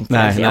hade tänkt.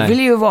 Jag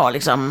ville ju vara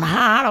liksom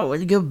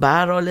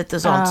gubbar och lite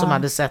sånt som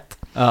hade sett.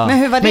 Men,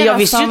 hur var det men jag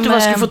visste ju inte vad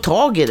jag skulle få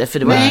tag i det, för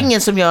det var ju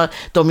ingen som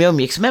de jag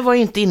umgicks med var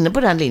ju inte inne på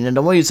den linjen.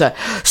 De var ju så här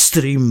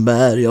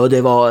Strindberg och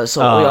det var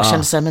så och jag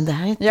kände så här, men det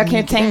här är inte. Jag kan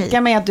ju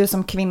tänka mig att du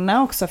som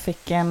kvinna också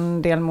fick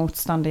en del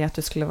motstånd i att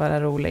du skulle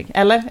vara rolig.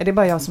 Eller är det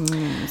bara jag som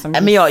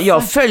men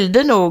jag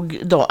följde nog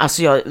då,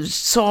 alltså jag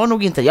sa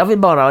nog inte jag vill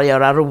bara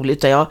göra roligt,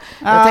 utan jag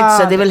tänkte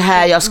så här, det är väl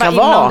här jag ska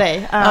vara.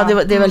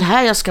 Det är väl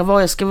här jag ska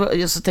vara.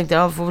 Så tänkte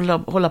jag får väl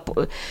hålla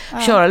på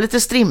köra lite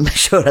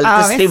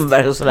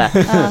Strindberg och sådär.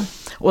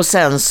 Och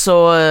sen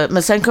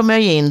men sen kom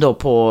jag in då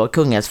på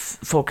Kungens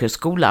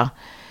folkhögskola.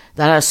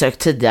 Där har jag sökt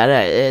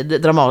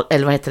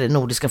tidigare,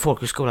 Nordiska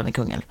folkhögskolan i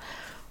Kungälv.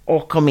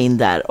 Och kom in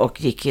där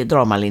och gick i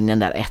dramalinjen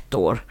där 1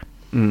 år.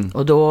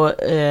 Och då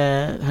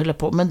höll jag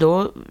på, men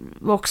då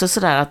var också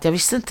sådär att jag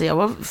visste inte,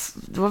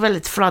 det var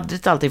väldigt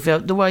fladdrigt allting, för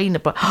då var jag inne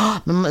på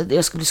men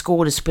jag skulle bli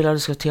skådespelare,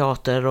 jag skulle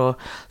teater och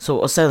så,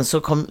 och sen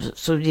så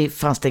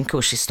fanns det en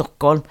kurs i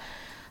Stockholm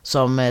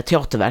som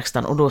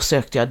teaterverkstan, och då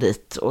sökte jag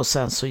dit och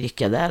sen så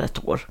gick jag där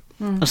 1 år.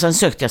 Och sen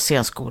sökte jag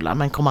scenskolan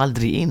men kom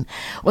aldrig in.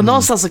 Och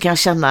någonstans så kan jag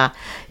känna,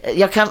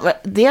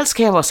 dels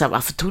kan jag vara så här,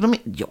 varför tog de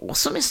jag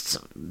som är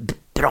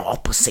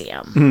bra på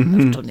scen.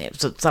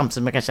 Så samtidigt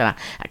som jag kan känna,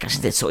 jag kanske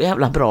inte är så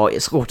jävla bra i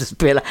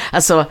skådespelare.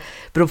 Alltså,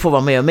 beror på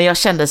vad man gör. Men jag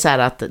kände så här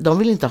att de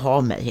vill inte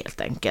ha mig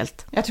helt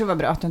enkelt. Jag tror det var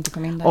bra att du inte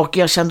kom in där. Och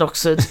jag kände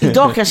också,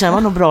 idag kan jag känna, det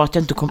var nog bra att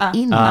jag inte kom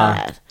in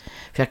där.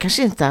 För jag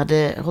kanske inte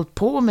hade hållit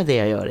på med det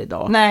jag gör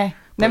idag.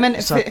 Nej, men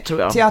tror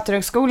jag.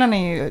 Teaterhögskolan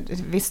är ju,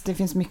 visst det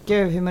finns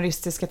mycket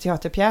humoristiska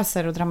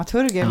teaterpjäser och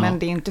dramaturger, men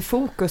det är inte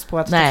fokus på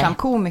att ta fram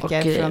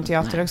komiker från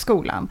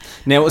Teaterhögskolan.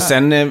 Nej, och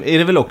sen är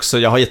det väl också,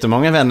 jag har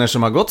jättemånga vänner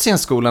som har gått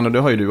scenskolan, och det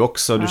har ju du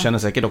också, du känner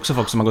säkert också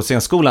folk som har gått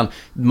scenskolan.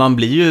 Man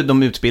blir ju,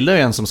 de utbildar ju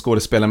en som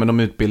skådespelare, men de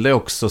utbildar ju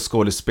också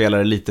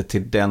skådespelare lite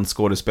till den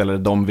skådespelare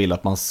de vill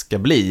att man ska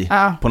bli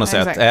på något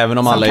sätt. Även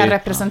om som alla kan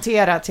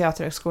representera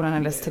Teaterhögskolan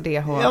eller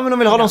STDH. Ja, men de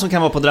vill ha de som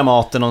kan vara på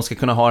Dramaten, de ska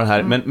kunna ha det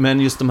här. Men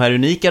just de här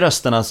unika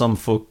rösterna som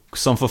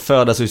får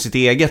födas ur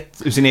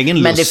sin egen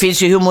lust. Men det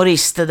finns ju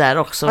humorister där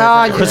också.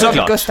 Ja,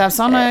 Robert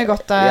Gustafsson har ju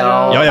gått där.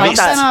 Ja,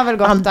 visst. Har väl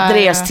gått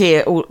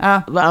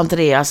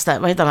Andreas där.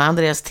 Vad heter han?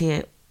 Andreas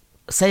T.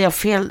 Säger jag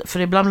fel? För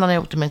ibland blandar jag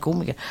ihop det med en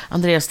komiker.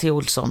 Andreas T.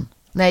 Olsson.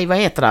 Nej, vad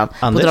heter han?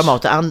 Anders? På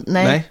Dramaten.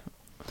 Nej.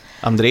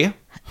 André?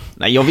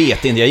 Nej, jag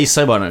vet inte, jag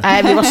gissar bara nu.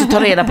 Nej, vi måste ta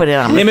reda på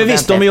det. Nej, men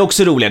visst, de är ju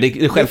också roliga, det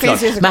är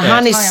självklart. Men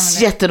han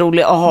är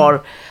jätterolig och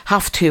har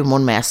haft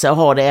humorn med sig och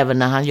har det även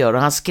när han gör.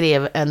 Och han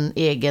skrev en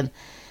egen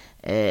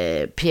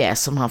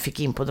pjäs som han fick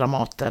in på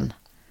Dramaten.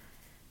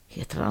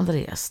 Heter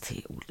Andreas T.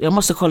 Jag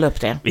måste kolla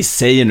upp det. Vi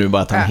säger nu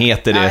bara att han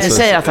heter det. Vi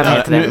säger att han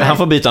heter det. Han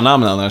får byta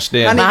namn annars.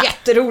 Han är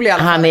jätterolig i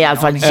alla fall. Han är i alla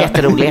fall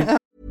jätterolig.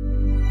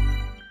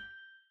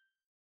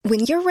 When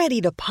you're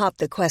ready to pop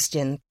the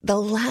question, the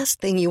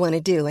last thing you want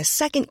to do is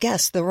second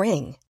guess the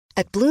ring.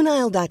 At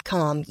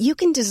BlueNile.com, you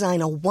can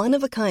design a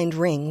one-of-a-kind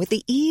ring with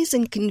the ease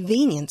and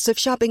convenience of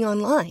shopping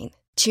online.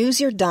 Choose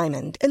your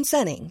diamond and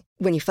setting.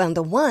 When you find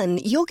the one,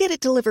 you'll get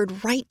it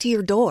delivered right to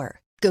your door.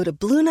 Go to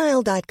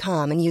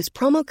BlueNile.com and use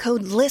promo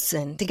code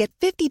LISTEN to get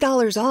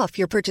 $50 off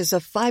your purchase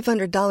of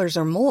 $500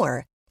 or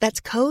more.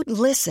 That's code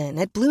LISTEN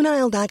at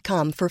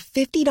BlueNile.com for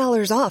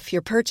 $50 off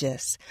your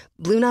purchase.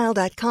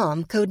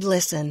 BlueNile.com, code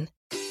LISTEN.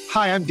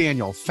 Hi, I'm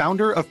Daniel,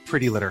 founder of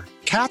Pretty Litter.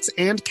 Cats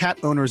and cat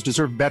owners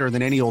deserve better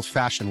than any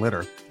old-fashioned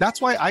litter.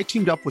 That's why I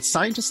teamed up with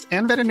scientists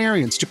and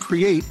veterinarians to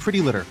create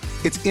Pretty Litter.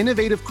 Its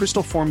innovative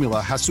crystal formula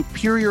has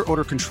superior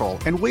odor control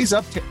and weighs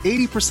up to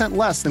 80%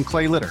 less than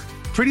clay litter.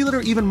 Pretty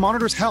Litter even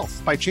monitors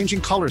health by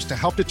changing colors to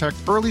help detect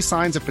early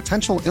signs of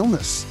potential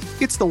illness.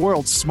 It's the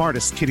world's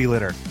smartest kitty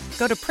litter.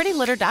 Go to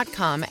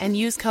prettylitter.com and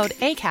use code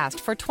ACAST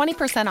for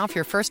 20% off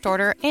your first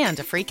order and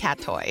a free cat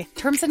toy.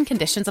 Terms and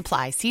conditions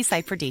apply. See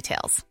site for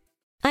details.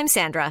 I'm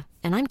Sandra,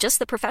 and I'm just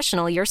the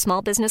professional your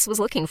small business was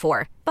looking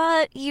for.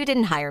 But you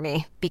didn't hire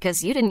me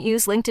because you didn't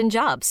use LinkedIn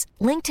Jobs.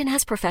 LinkedIn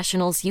has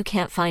professionals you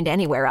can't find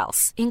anywhere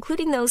else,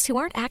 including those who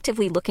aren't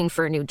actively looking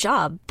for a new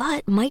job,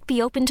 but might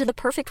be open to the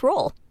perfect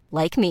role,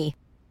 like me.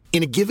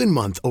 In a given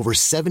month, over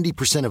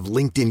 70% of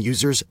LinkedIn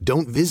users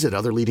don't visit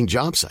other leading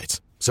job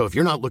sites. So if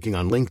you're not looking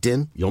on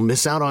LinkedIn, you'll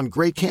miss out on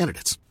great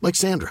candidates like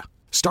Sandra.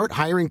 Start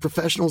hiring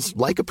professionals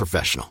like a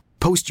professional.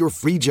 Post your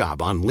free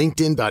job on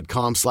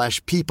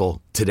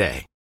linkedin.com/people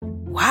today.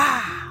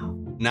 Wow.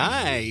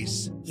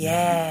 Nice.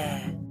 Yeah.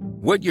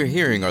 What you're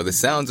hearing are the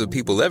sounds of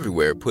people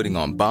everywhere putting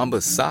on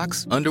Bombas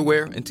socks,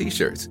 underwear, and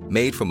T-shirts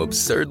made from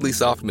absurdly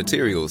soft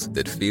materials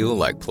that feel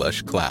like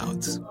plush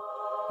clouds.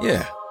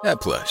 Yeah,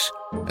 that plush.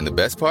 And the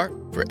best part?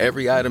 For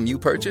every item you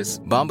purchase,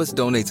 Bombas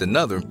donates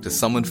another to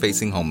someone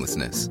facing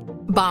homelessness.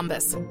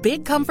 Bombas.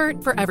 Big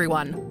comfort for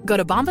everyone. Go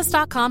to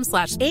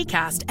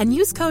bombas.com/ACAST and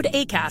use code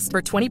ACAST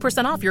for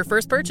 20% off your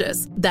first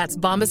purchase. That's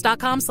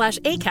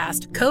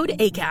bombas.com/ACAST. Code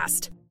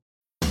ACAST.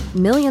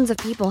 Millions of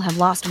people have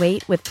lost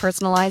weight with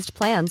personalized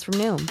plans from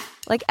Noom.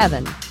 Like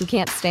Evan, who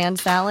can't stand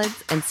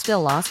salads and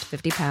still lost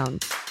 50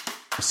 pounds.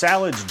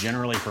 Salads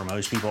generally for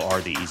most people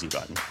are the easy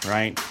button,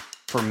 right?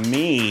 For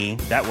me,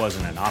 that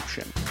wasn't an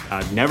option.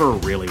 I never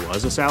really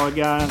was a salad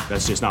guy.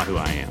 That's just not who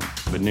I am.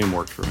 But Noom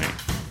worked for me.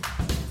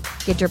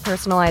 Get your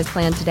personalized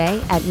plan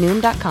today at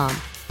Noom.com.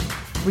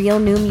 Real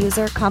Noom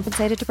user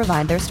compensated to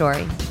provide their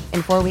story.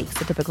 In 4 weeks,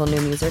 the typical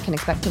Noom user can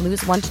expect to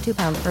lose 1 to 2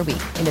 pounds per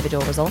week.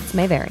 Individual results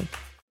may vary.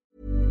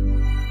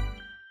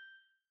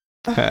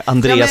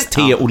 Andreas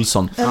T.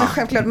 Olsson. Ja, men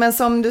självklart. Men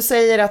som du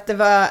säger att det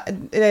var,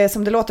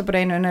 som det låter på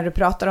dig nu när du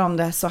pratar om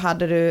det, så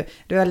hade du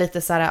var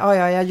lite så här,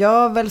 jag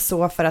gör väl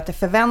så för att det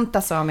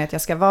förväntas av mig att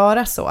jag ska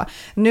vara så.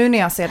 Nu när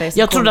jag ser dig som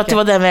jag trodde att det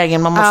var den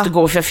vägen man måste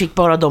gå, för jag fick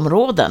bara de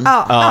råden.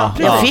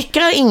 Jag fick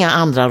inga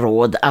andra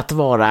råd att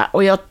vara,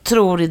 och jag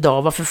tror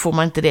idag, varför får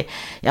man inte det?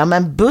 Ja,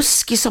 men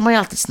buskis har man ju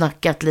alltid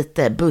snackat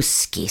lite,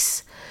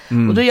 buskis.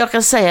 Och då jag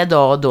kan säga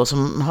då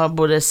som har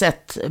både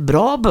sett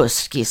bra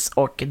buskis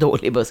och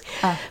dålig buskis.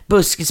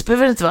 Buskis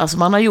behöver inte vara, alltså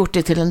man har gjort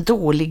det till en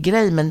dålig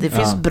grej, men det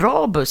finns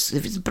bra buskis,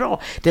 det finns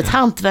bra. Det är ett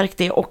hantverk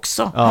det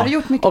också. Har du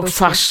gjort mycket och buskis?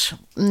 Fars.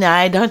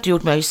 Nej, det har jag inte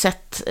gjort, men jag har ju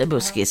sett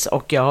buskis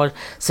och jag har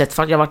sett,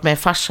 jag har varit med i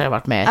fars, har jag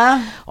varit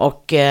med.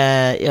 Och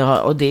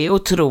det är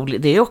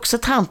otroligt, det är också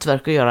ett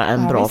hantverk att göra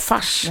en bra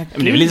fars. Men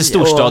det är väl lite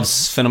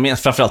storstadsfenomen,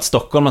 framförallt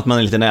Stockholm, att man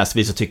är lite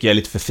näsvis och tycker jag är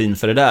lite för fin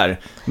för det där.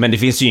 Men det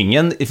finns ju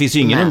ingen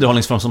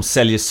underhållningsform som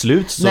säljer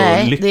slut så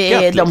Nej,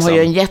 lyckat. de har ju liksom.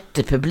 en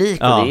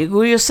jättepublik och det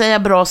går ju att säga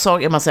bra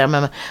saker. Man säger,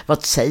 men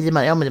vad säger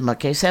man? Ja, men man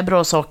kan ju säga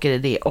bra saker i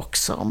det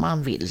också om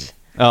man vill.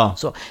 Ja.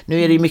 Så,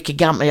 nu är det ju mycket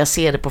gammalt, jag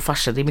ser det på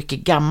farser, det är mycket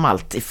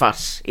gammalt i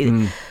fars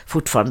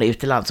fortfarande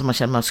ute i land, så man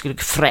känner att man skulle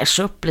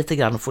fräscha upp lite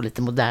grann och få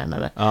lite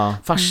modernare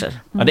farser.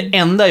 Ja, det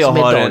enda jag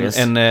har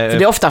för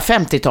det är ofta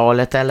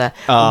 50-talet eller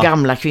och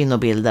gamla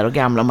kvinnobilder och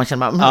gamla, man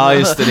känner ja,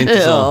 just det, det är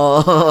inte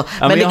så.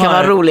 Men det kan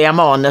vara roliga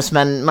manus,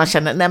 men man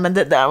känner, nej men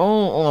det där,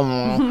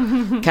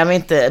 kan vi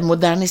inte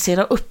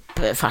modernisera upp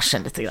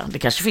farsen lite grann? Det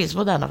kanske finns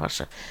moderna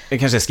farser. Det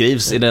kanske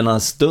skrivs i denna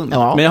stund.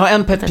 Ja. Men jag har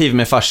en pet peeve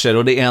med farser,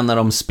 och det är när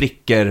de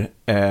spricker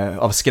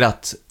av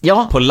skratt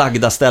på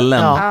lagda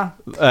ställen.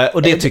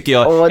 Och det tycker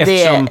jag, och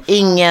det eftersom... är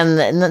ingen,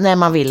 nej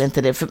man vill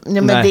inte det.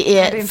 Men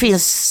det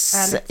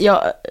finns,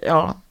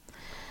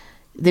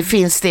 det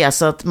finns det,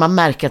 alltså att man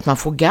märker att man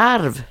får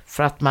garv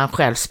för att man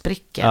själv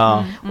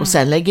spricker. Och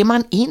sen lägger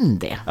man in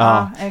det.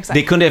 Ja, exakt.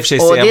 Det kunde jag för sig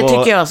och säga. Det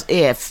tycker jag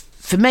är,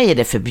 för mig är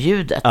det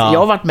förbjudet. Jag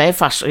har varit med i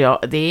fars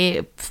och det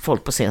är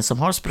folk på scen som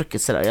har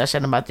spruckit sådär. Jag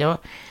känner bara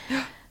att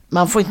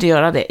man får inte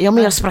göra det. Ja,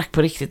 men jag sprack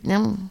på riktigt. Ja.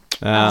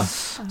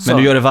 Men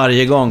du gör det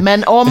varje gång.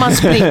 Men om man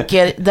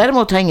spricker,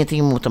 däremot har jag ingenting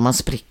emot om man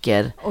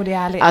spricker. Och det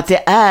är ärligt. Att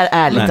det är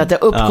ärligt. Nej. Att det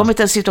har uppkommit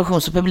en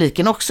situation så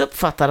publiken också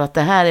uppfattar att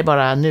det här är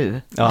bara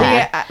nu. Ja.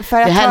 Det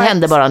här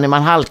händer bara när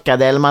man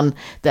halkade eller man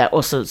där,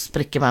 och så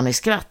spricker man i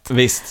skratt.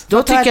 Visst.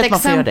 Då tycker jag att man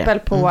får göra det. Ett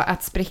exempel på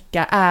att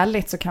spricka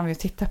ärligt, så kan vi ju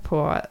titta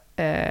på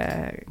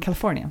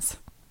Californians.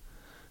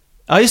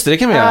 Ja, just det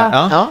kan vi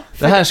göra. Ja.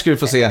 Det här ska du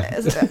få se.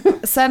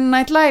 Saturday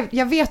Night Live,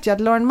 jag vet ju att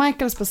Lorne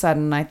Michaels på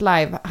Saturday Night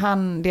Live,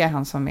 det är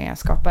han som är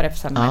skapare för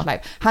Saturday Night Live.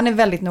 Han är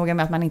väldigt noga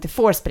med att man inte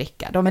får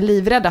spricka. De är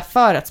livrädda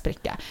för att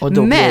spricka. Och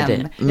då blir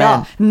det.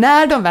 Ja,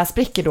 när de väl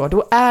spricker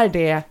då är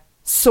det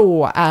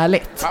så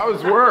ärligt. How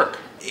was work?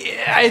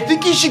 Yeah, I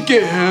think you should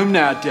get home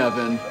now,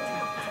 Devin.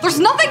 There's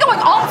nothing going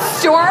on,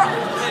 Stuart.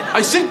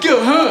 I said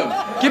go home.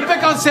 Get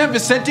back on San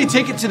Vicente,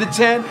 take it to the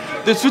 10,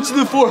 then switch to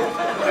the 4 or 5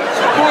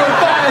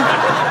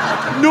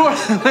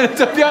 north, and then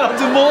it's up out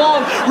to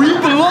Milan, where you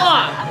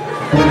belong.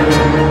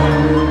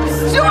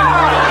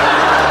 Stuart!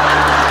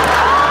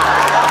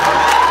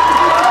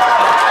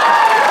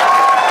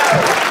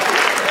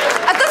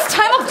 At this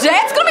time of day,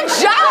 it's gonna be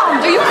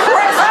jammed. Are you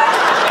crazy?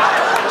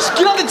 Just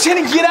get on the 10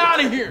 and get out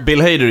of here.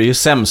 Bill Hader är ju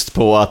sämst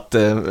på att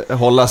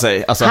hålla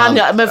sig. Alltså han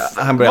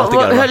börjar alltid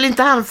garva. Höll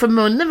inte han för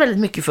munnen väldigt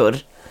mycket förr?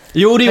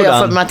 Jo, det gjorde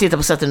han. Man tittar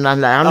på sättet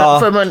när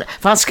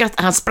han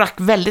han sprack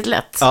väldigt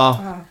lätt. Ja.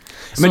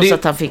 Men så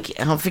att han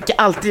fick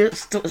alltid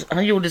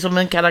han gjorde som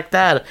en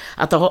karaktär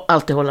att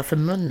alltid hålla för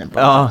munnen på.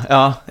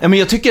 Ja, men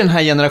jag tycker den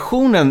här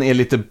generationen är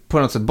lite på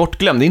något sätt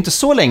bortglömd. Det är inte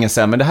så länge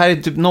sedan, men det här är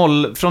typ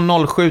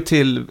från 07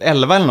 till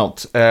 11 eller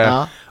något.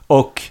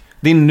 Och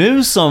det är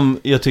nu som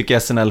jag tycker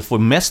SNL får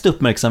mest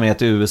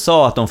uppmärksamhet i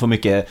USA, att de får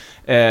mycket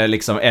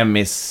liksom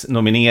Emmys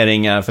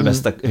nomineringar för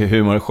bästa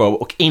humorshow.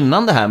 Och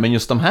innan det här, men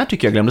just de här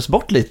tycker jag glömdes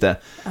bort lite.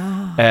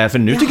 För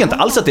nu tycker jag inte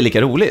alls att det är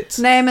lika roligt.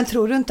 Nej, men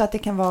tror du inte att det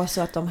kan vara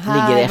så att de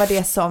här var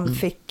det som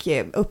fick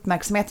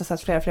uppmärksamheten så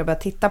att fler började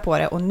titta på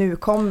det, och nu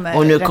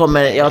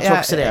kommer jag tror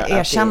också det,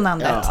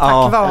 erkännandet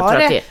tack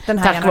vare den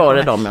här tack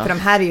vare dem, för de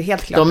här är ju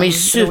helt klart de är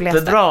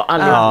superbra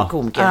alla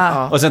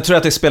komiker. Och sen tror jag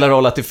att det spelar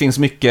roll att det finns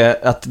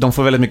mycket, att de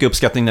får väldigt mycket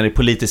uppskattning när det är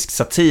politisk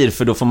satir,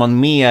 för då får man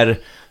mer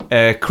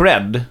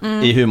cred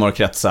i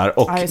humorkretsar.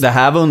 Och det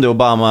här var under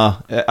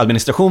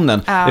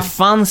Obama-administrationen. Det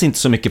fanns inte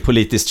så mycket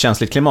politiskt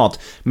känsligt klimat,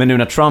 men nu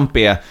när Trump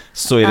är,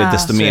 så är det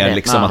desto mer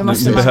liksom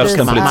att nu behövs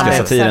den politiska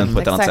satiren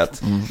på ett annat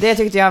sätt. Det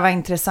tyckte jag var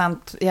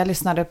intressant. Jag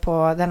lyssnade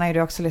på, den har ju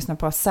du också lyssnat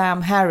på,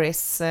 Sam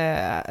Harris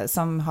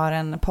som har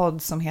en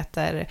podd som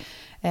heter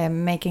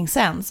Making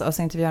Sense, och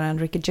så intervjuar han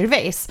Ricky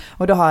Gervais,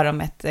 och då har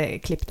de ett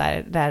klipp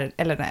där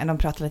eller de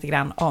pratar lite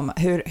grann om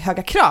hur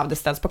höga krav det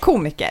ställs på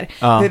komiker,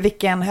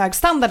 vilken hög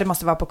standard det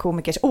måste vara på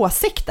komikers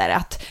åsikter,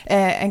 att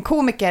en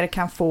komiker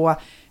kan få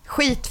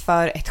skit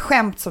för ett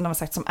skämt som de har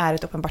sagt som är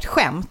ett uppenbart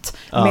skämt,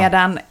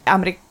 medan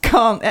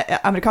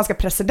amerikanska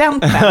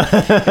presidenten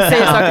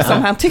säger saker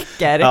som han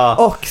tycker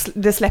och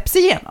det släpps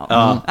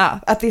igenom.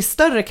 Att det är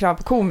större krav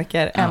på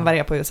komiker än vad det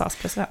är på USAs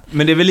president.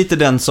 Men det är väl lite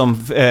den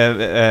som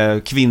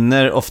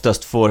kvinnor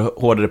oftast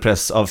får hårdare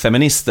press av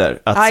feminister.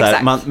 Att så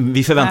här,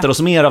 vi förväntar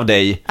oss mer av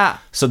dig,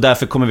 så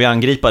därför kommer vi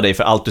angripa dig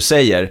för allt du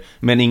säger.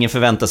 Men ingen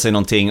förväntar sig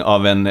någonting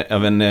av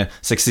en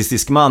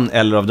sexistisk man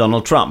eller av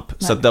Donald Trump.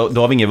 Så att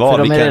då har vi ingen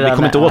val, vi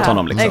kommer inte åt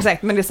honom liksom.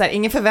 Exakt, men det är så här,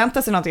 ingen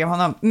förväntar sig någonting av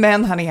honom,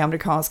 men han är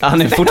amerikansk.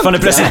 Han är fortfarande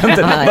president.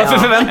 Varför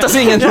förväntar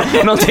sig ingen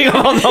någonting av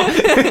honom?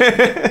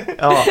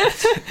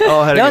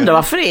 Jag undrar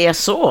varför det är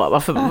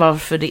så.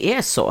 Varför det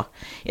är så.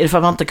 Är det för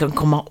att man inte kan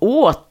komma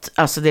åt,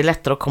 alltså det är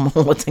lättare att komma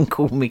åt en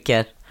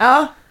komiker?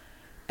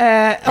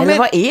 Eller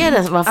vad är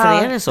det?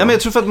 Varför är det så? Ja, men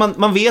jag tror för att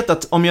man vet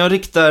att om jag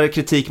riktar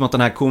kritik mot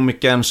den här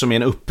komikern som är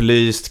en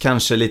upplyst,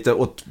 kanske lite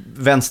åt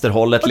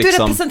vänsterhållet och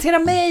liksom. Du representerar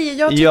mig,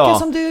 jag tycker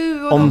som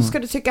du, och då ska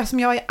du tycka som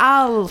jag i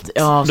allt.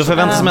 Då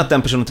förväntas man att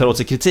den personen tar åt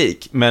sig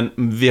kritik. Men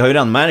vi har ju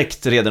redan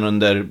märkt redan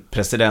under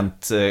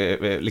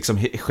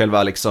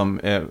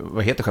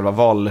vad heter själva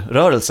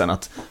valrörelsen,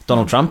 att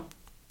Donald Trump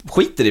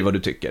skiter i vad du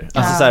tycker.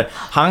 Alltså så här,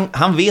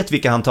 han vet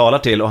vilka han talar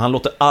till och han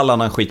låter all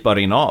annan skit bara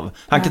rinna av.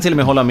 Han kan till och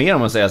med hålla med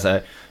om och säga så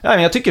här, ja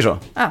men jag tycker så.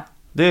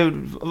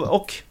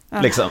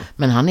 Liksom.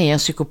 Men han är en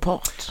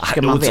psykopat,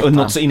 ska man veta.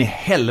 Något så in i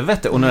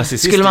helvete och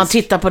narcissistisk. Skulle man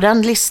titta på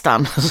den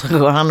listan så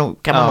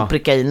kan man nog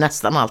pricka in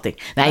nästan allting.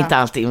 Nej, inte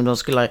allting, men de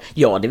skulle...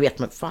 Ja, det vet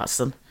man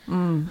fasen.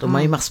 De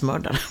är ju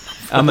massmördare.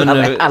 Ja, men,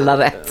 alla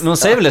rätt. De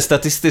säger väl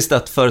statistiskt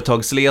att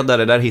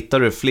företagsledare, där hittar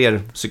du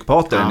fler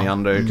psykopater än i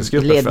andra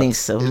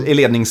yrkesgrupper. I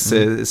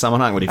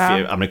ledningssammanhang. Och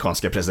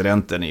amerikanska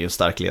presidenten är ju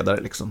stark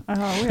ledare liksom.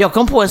 Jag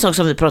kom på en sak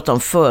som vi pratade om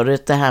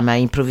förut, det här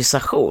med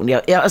improvisation.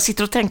 Jag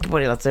sitter och tänker på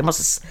det hela tiden. Jag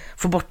måste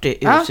få bort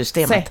det ur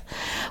systemet.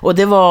 Och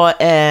det var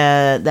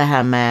det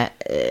här med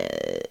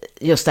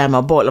just det här med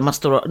att bolla. Man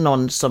står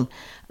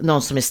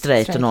någon som är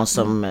straight och någon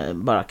som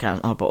bara kan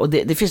hålla på. Och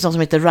det finns något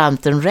som heter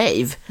rant and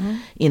rave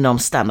inom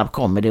stand-up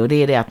comedy. Och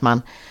det är det att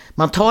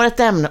man tar ett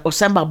ämne och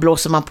sen bara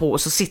blåser man på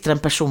och så sitter en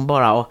person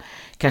bara och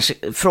kanske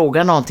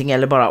frågar någonting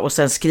eller bara och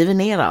sen skriver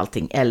ner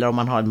allting. Eller om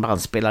man har en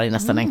bandspelare är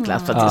nästan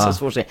enklast för att det är så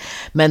svårt att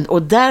se.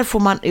 Och där får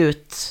man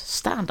ut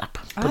stand-up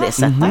på det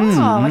sättet.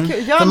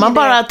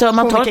 För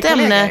man tar ett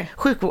ämne,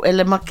 sjukvård,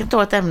 eller man kan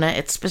ta ett ämne,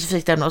 ett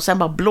specifikt ämne och sen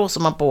bara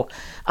blåser man på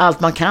allt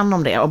man kan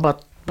om det och bara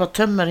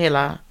tömmer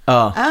hela...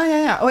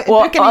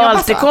 Och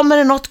alltid kommer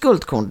det något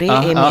guldkorn. Det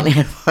är min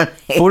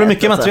erfarenhet. Får du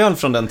mycket material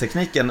från den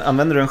tekniken?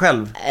 Använder du den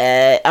själv?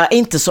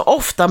 Inte så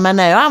ofta, men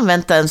när jag har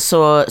använt den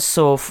så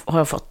har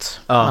jag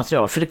fått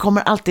material. För det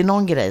kommer alltid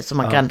någon grej som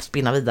man kan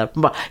spinna vidare på.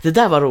 Bara, det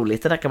där var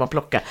roligt, det där kan man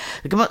plocka.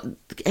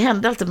 Det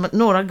händer alltid,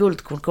 några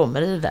guldkorn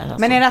kommer i det där. Alltså.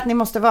 Men är det att ni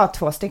måste vara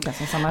 2 stycken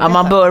som samarbetar? Ja,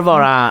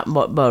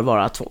 man bör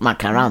vara 2. Man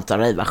kan ranta och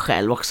riva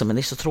själv också, men det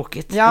är så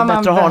tråkigt. Det är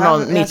bättre att ha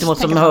någon mittemot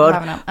som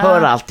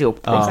hör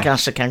alltihop och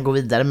kanske kan gå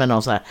vidare med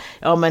någon så här.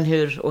 Ja, men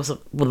hur? Och så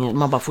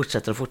man bara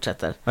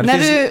fortsätter. När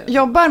du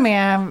jobbar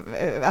med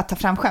att ta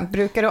fram skämt,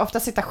 brukar du ofta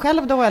sitta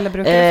själv då eller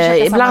brukar du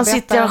försöka ibland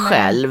sitter jag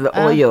själv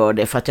och gör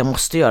det för att jag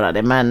måste göra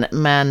det,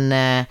 men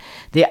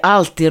det är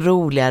alltid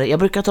roligare. Jag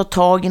brukar ta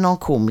tag i någon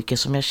komiker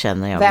som jag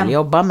känner jag vill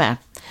jobba med.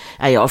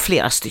 Jag har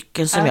flera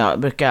stycken som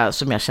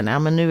jag känner,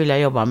 men nu vill jag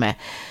jobba med.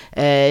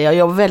 Jag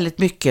jobbar väldigt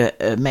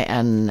mycket med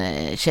en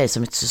tjej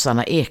som heter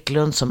Susanna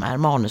Eklund som är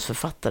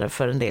manusförfattare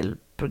för en del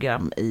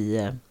program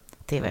i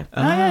TV.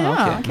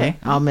 Okay.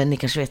 Ja, men ni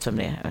kanske vet vem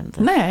det är.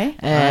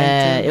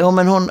 Nej. Jo,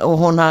 men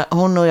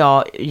hon och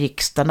jag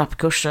gick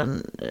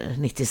stand-up-kursen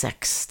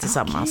 96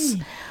 tillsammans.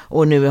 Okay.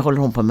 Och nu håller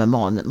hon på med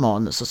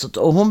manus och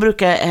så. Och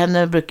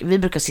vi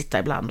brukar sitta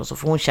ibland och så,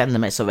 för hon känner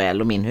mig så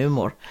väl och min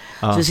humor.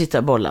 Så vi sitter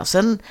och bollar.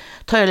 Sen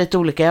tar jag lite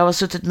olika. Jag har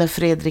suttit med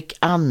Fredrik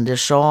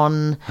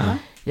Andersson.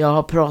 Jag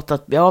har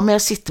pratat, men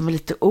jag sitter med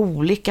lite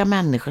olika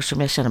människor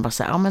som jag känner bara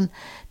så här, men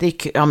det är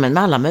kul, med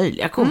alla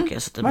möjliga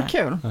komiker. Vad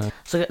kul.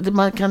 Så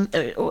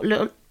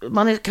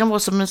man kan vara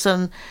som en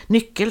sån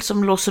nyckel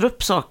som låser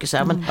upp saker så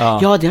här, men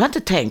det har jag inte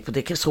tänkt på,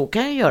 det så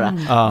kan jag göra.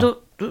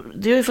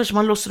 Det är ju först som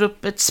man låser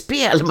upp ett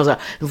spel, man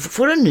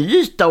får en ny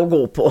yta att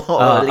gå på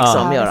och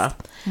liksom göra.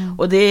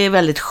 Och det är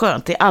väldigt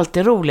skönt. Det är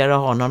alltid roligare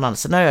att ha någon annan.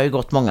 Sen har jag ju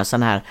gått många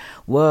sådana här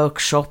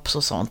workshops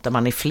och sånt där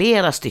man är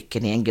flera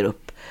stycken i en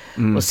grupp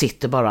och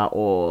sitter bara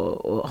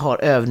och har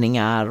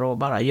övningar och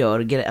bara gör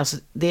grejer. Alltså,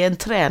 det är en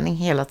träning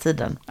hela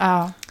tiden.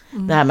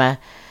 Det här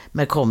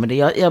med comedy.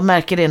 Jag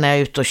märker det när jag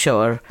är ute och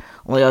kör.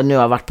 Och jag nu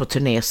har varit på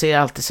turné, så är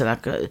jag alltid så där,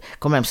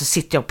 kommer hem så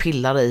sitter jag och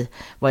pillar i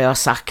vad jag har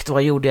sagt,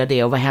 vad gjorde jag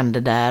det och vad hände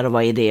där och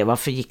vad är det,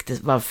 varför gick det,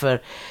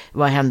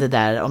 vad hände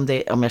där,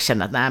 om jag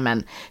känner att nej,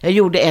 men jag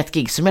gjorde ett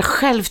gig som jag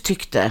själv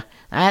tyckte,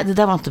 nej, det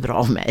där var inte bra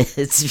av mig,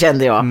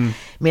 kände jag.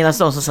 Medan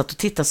de som satt och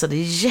tittade så det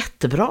är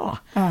jättebra.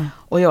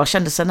 Och jag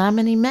kände så nej,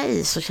 men i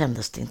mig så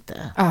kändes det inte.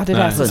 Det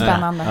var så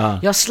spännande.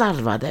 Jag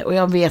slarvade och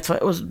jag vet,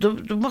 och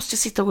då måste jag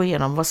sitta och gå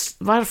igenom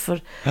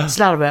varför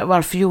slarvade jag,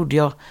 varför gjorde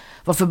jag,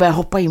 varför började jag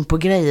hoppa in på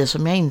grejer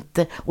som jag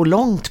inte, och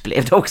långt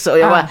blev det också.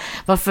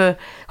 Varför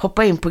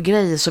hoppa in på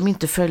grejer som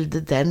inte följde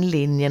den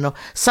linjen, och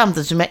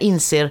samtidigt som jag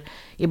inser,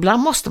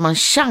 ibland måste man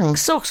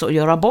chansa också och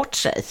göra bort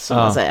sig, som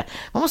man säger.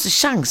 Man måste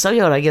chansa och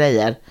göra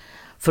grejer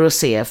för att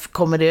se,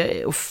 kommer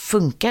det och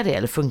funkar det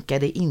eller funkar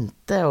det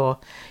inte,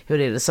 och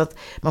hur är det, så att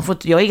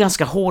jag är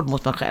ganska hård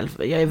mot mig själv.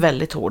 Jag är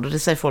väldigt hård, och det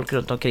säger folk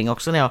runt omkring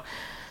också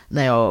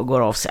när jag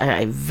går av sig.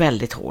 Jag är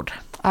väldigt hård.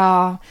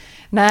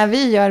 När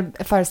vi gör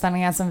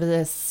föreställningar som vi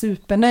är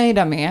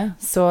supernöjda med,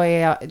 så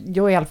är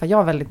jag i alla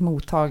fall väldigt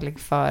mottaglig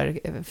för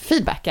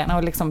feedbacken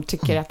och liksom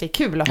tycker att det är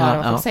kul att höra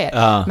vad folk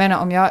säger. Men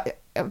om jag,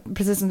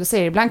 precis som du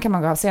säger, ibland kan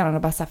man gå av scenen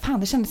och bara säga, fan,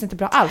 det kändes inte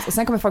bra alls, och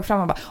sen kommer folk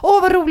fram och bara,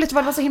 vad roligt,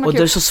 det var så himla kul. Och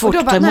det är så svårt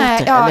att ta emot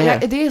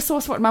det. Det är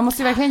så svårt, man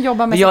måste ju verkligen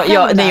jobba med sig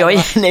själv.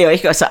 När jag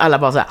gick så alla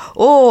bara så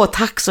här,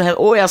 tack så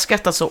här, jag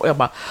skrattar så, och jag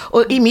bara,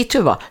 och i mitt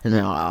huvud, det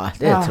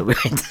tror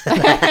jag inte.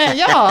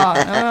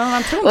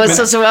 Man tror och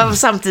så jag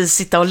samtidigt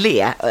sitta och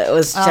le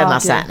och känna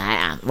så här, nej,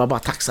 var bara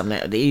tacksam,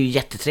 det är ju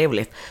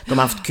jättetrevligt, de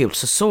har haft kul,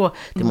 så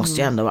det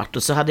måste ju ändå varit.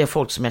 Och så hade jag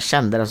folk som jag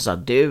kände som sa,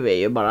 du är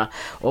ju bara,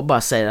 och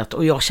bara säger att,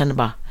 och jag kände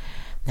bara,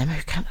 Nej, men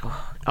hur kan...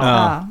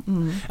 Ja.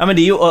 Ja, men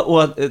det är ju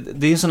och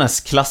det är en sån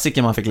här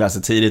klassiker man fick läsa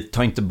tidigt.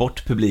 Ta inte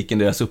bort publiken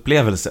deras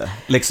upplevelse.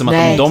 Liksom att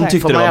nej, om de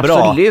tyckte det var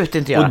bra absolut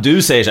inte göra. Och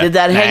du säger så här, det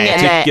där nej,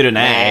 tycker du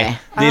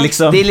nej. Det är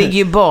liksom... det ligger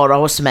ju bara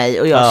hos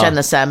mig. Och jag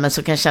känner så här, men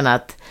så kan jag känna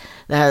att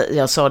det här,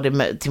 jag sa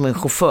det till min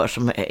chaufför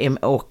som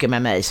åker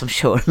med mig, som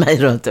kör mig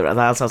runt över.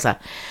 Han sa så här,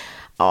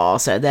 ja,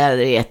 så det här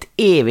är ett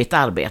evigt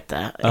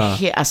arbete.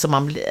 Alltså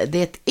det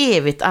är ett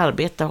evigt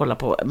arbete att hålla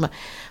på.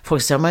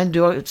 Folk säger, men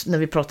när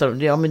vi pratar om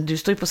det, men du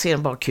står ju på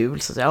scenen bara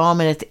kul. Så ja,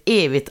 men ett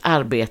evigt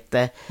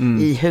arbete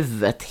i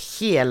huvudet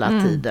hela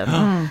tiden.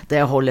 Där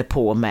jag håller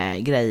på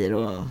med grejer.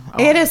 Och,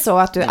 är det så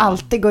att du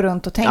alltid går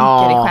runt och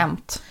tänker i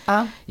skämt?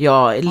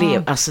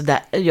 Alltså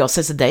jag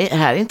säger så, det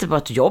här är inte bara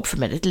ett jobb för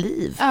mig, det är ett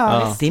liv.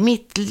 Det är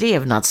mitt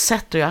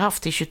levnadssätt och jag har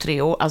haft det i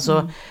 23 år.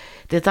 Alltså...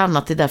 Det är ett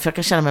annat, det är därför jag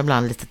kan känna mig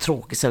ibland lite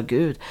tråkig, så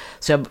gud.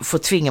 Så jag får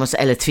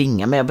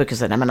tvinga mig, jag brukar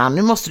säga, nej men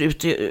nu måste du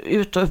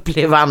ut och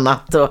uppleva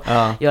annat och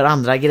göra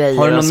andra grejer.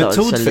 Har du någon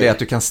metod för det, att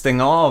du kan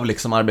stänga av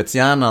liksom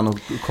arbetshjärnan och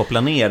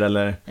koppla ner,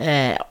 eller?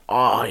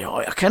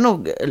 Jag kan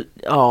nog,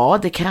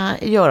 det kan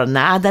jag göra.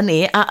 Nej, den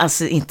är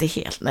alltså inte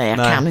helt, jag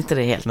kan inte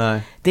det helt.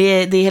 Nej. Det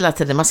är hela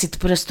tiden, man sitter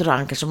på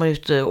restaurang, kanske man är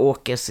ute och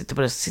åker,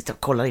 sitter och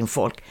kollar in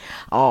folk.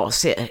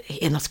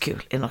 Är något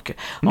kul. Det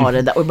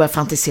där, och börjar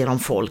fantisera om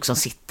folk som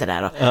sitter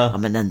där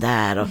och men den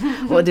där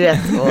och du vet,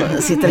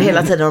 och sitter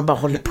hela tiden och bara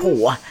håller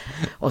på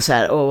och så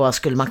här, och vad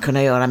skulle man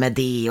kunna göra med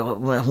det,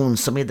 och hon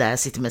som är där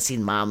sitter med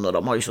sin man och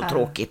de har ju så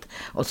tråkigt,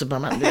 och så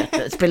börjar man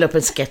spela upp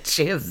en sketch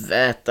i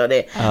huvudet och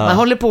det, man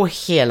håller på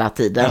hela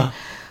tiden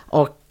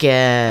och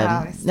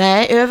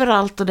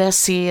överallt, och där jag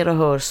ser och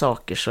hör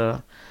saker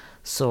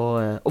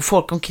så och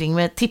folk omkring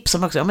med tips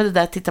om också, men det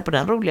där, titta på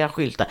den roliga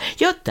skylten.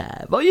 Ja,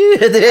 där var ju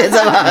det.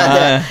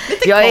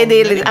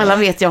 Alla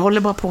vet, jag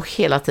håller bara på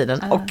hela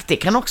tiden. Och det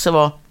kan också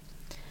vara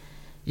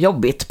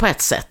jobbigt på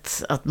ett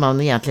sätt, att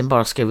man egentligen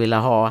bara skulle vilja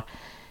ha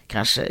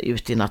kanske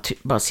ut i natur,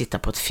 bara sitta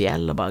på ett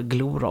fjäll och bara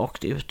glo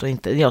rakt ut, och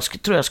inte, jag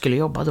tror jag skulle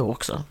jobba då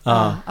också.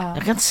 Jag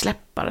kan inte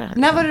släppa det.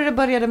 När var det du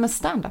började med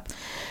stand-up?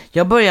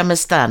 Jag började med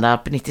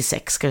stand-up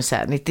 96, ska jag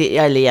säga.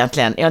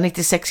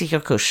 96 gick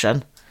jag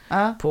kursen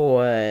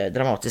på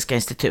Dramatiska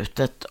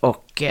institutet,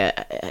 och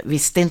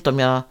visste inte om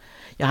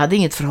jag hade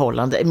inget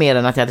förhållande mer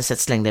än att jag hade sett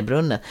Slängda i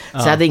brunnen. Så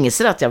jag hade inget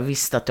så att jag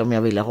visste att om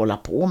jag ville hålla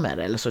på med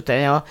det eller så, utan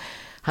jag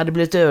hade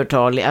blivit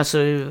övertalig, alltså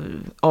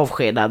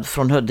avskedad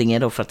från Huddinge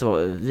då, för att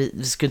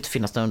det skulle inte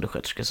finnas några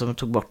undersköterskor, så de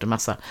tog bort en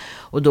massa,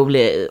 och då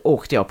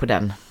åkte jag på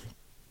den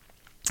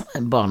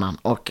banan,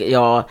 och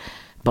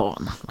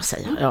vad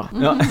säger jag?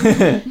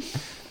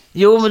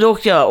 Jo, men då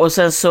åkte jag, och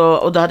sen så,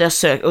 och då hade jag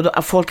sökt, och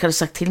då, folk hade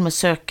sagt till mig,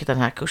 sök den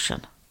här kursen.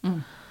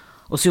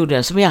 Och så gjorde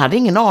jag det, men jag hade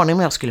ingen aning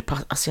om jag skulle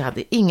passa, alltså jag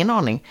hade ingen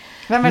aning.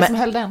 Vem var det som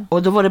höll den?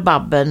 Och då var det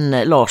Babben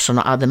Larsson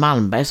och Adde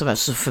Malmberg som,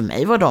 så för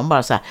mig var de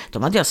bara så här,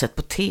 de hade jag sett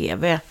på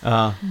tv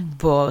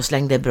på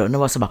Slängde i brunnen,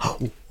 och var så bara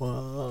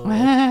wow.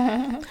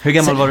 Hur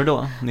gammal var du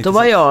då? 96? Då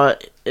var jag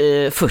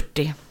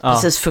 40,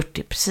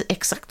 precis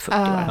exakt 40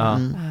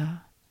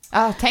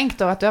 tänk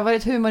då att du har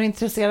varit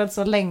humorintresserad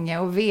så länge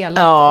och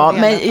velat.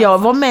 Men jag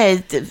var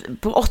med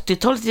på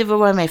 80-talet,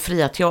 var jag med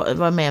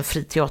i en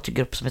fri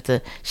teatergrupp som heter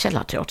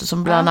Källarteater,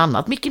 som bland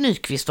annat Micke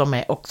Nyqvist var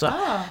med också.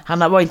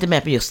 Han var inte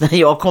med på just när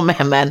jag kom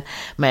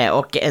med,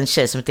 och en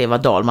tjej som heter Eva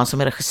Dahlman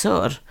som är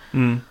regissör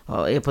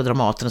och är på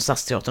Dramaten och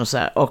Stadsteatern och så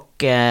här,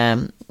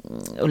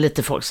 och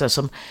lite folk så här,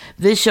 som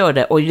vi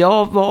körde, och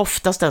jag var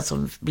oftast den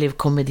som blev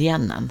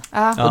komediannen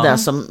och den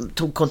som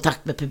tog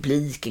kontakt med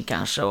publiken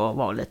kanske, och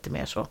var lite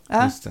mer så.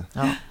 Just det.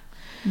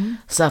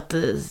 Så att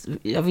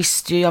jag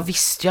visste ju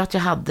att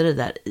jag hade det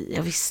där,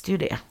 jag visste ju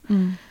det.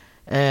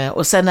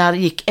 Och sen när jag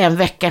gick en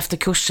vecka efter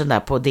kursen där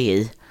på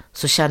DI,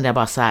 så kände jag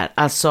bara så här,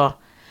 alltså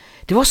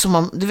det var som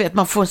om, du vet,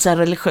 man får en så här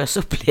religiös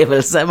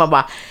upplevelse, man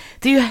bara,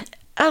 det är ju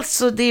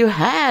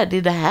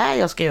det här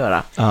jag ska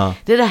göra.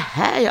 Det är det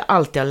här jag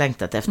alltid har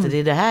längtat efter. Det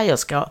är det här jag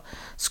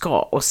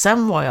ska. Och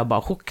sen var jag bara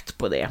hooked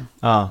på det.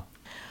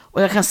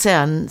 Och jag kan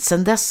säga,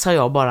 sen dess har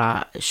jag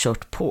bara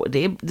kört på.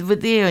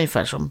 Det är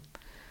ungefär som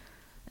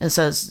en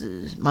så här,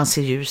 man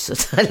ser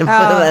ljuset.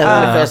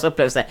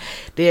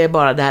 Det är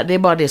bara det här. Det är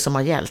bara det som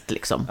har gällt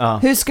liksom.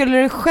 Hur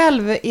skulle du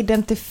själv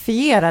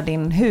identifiera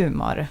din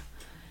humor?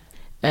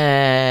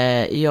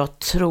 Jag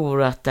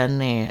tror att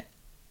den är...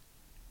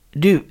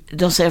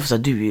 De säger ofta,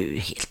 du är ju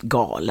helt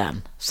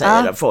galen,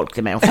 säger folk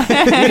till mig. Du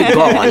är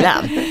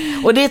galen.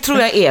 Och det tror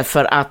jag är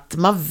för att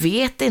man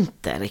vet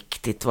inte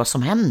riktigt vad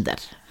som händer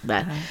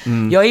där.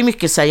 Jag är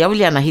mycket så här, jag vill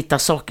gärna hitta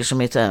saker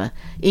som är,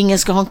 ingen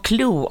ska ha en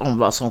clue om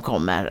vad som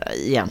kommer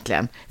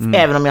egentligen.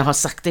 Även om jag har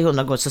sagt det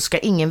 100 gånger, så ska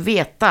ingen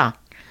veta.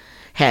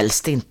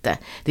 Helst inte.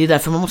 Det är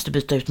därför man måste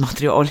byta ut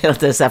material hela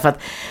tiden. För att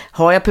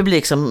har jag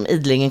publik som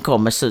idlingen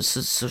kommer,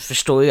 så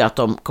förstår jag att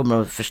de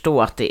kommer att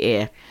förstå att det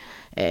är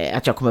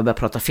att jag kommer börja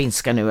prata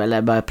finska nu,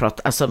 eller börja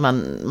prata, alltså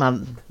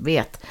man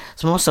vet,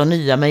 så man måste ha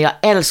nya, men jag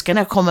älskar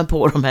när jag kommer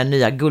på de här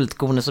nya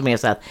guldkornen som är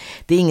så att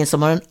det är ingen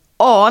som har en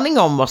aning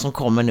om vad som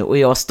kommer nu och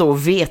jag står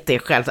och vet det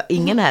själv.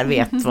 Ingen här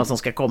vet vad som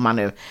ska komma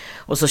nu.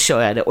 Och så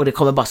kör jag det och det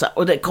kommer bara så här,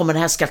 och det kommer det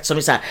här skrattet som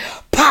är så här,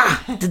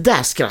 pa! Det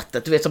där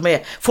skrattet, du vet, som är,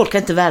 folk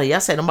kan inte värja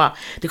sig.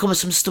 Det kommer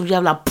som en stor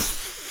jävla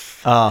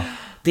Ja.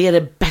 Det är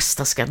det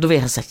bästa skrattet. Då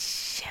vet jag så här,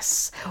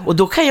 yes. Och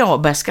då kan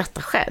jag börja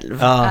skratta själv.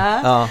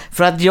 Ja.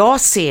 För att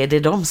jag ser det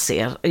de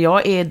ser.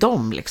 Jag är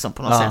dem liksom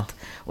på något sätt.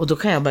 Och då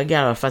kan jag börja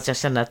garva för att jag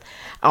känner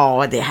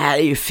att det här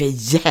är ju för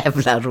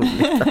jävla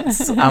roligt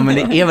alltså. Ja, men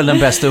det är väl den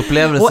bästa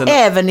upplevelsen. Och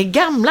även i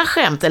gamla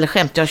skämt eller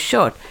skämt jag har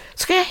kört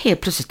så kan jag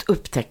helt plötsligt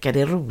upptäcka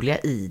det roliga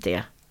i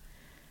det.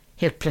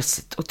 Helt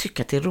plötsligt och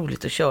tycka att det är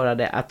roligt att köra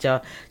det. Att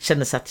jag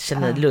känner så att jag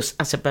känner lust,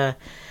 alltså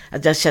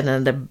att jag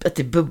känner att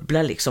det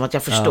bubblar liksom, att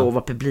jag förstår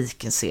vad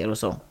publiken ser och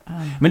så.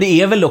 Men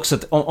det är väl också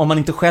att om man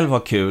inte själv har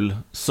kul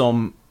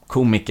som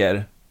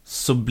komiker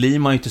så blir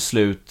man ju till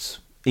slut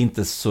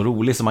inte så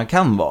rolig som man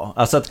kan vara.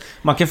 Alltså att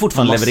man kan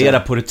fortfarande leverera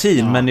på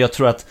rutin, men jag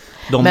tror att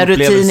men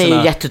rutin är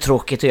ju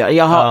jättetråkigt att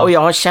göra.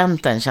 Jag har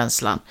känt den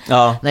känslan.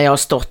 När jag har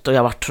stått och jag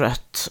har varit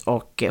trött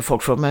och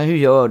folk frågar mig, hur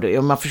gör du?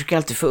 Och man försöker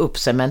alltid få upp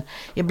sig, men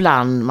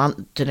ibland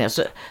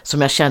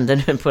som jag kände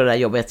nu på det där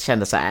jobbet,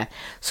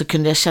 så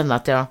kunde jag känna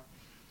att jag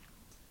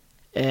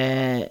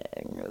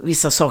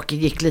vissa saker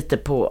gick lite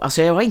på,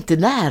 alltså jag var inte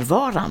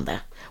närvarande.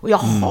 Och jag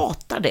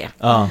hatar det.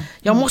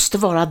 Jag måste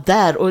vara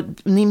där och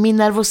min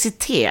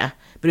nervositet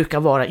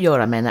brukar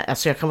göra mig,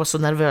 alltså jag kan vara så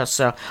nervös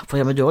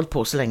för du har hållit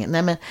på så länge.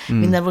 Nej, men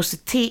min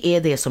nervositet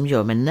är det som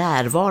gör mig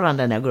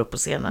närvarande när jag går upp på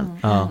scenen.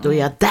 Då är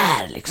jag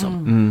där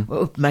liksom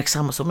och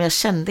uppmärksam och så. Men jag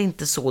kände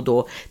inte så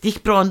då. Det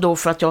gick bra ändå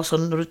för att jag har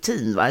sån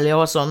rutin, va? Eller jag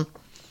har sån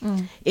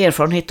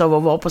erfarenhet av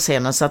att vara på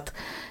scenen, så att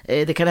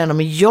det kan ändå,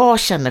 men jag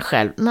känner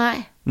själv,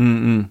 nej.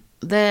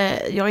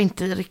 Jag är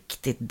inte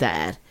riktigt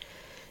där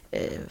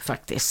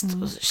faktiskt,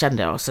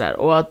 kände jag sådär.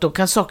 Och att då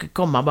kan saker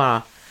komma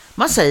bara,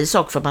 man säger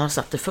saker för att man har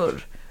satt det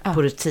förr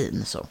på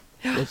rutin så.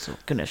 Så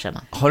kunde jag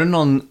känna. Har du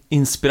någon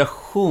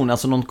inspiration,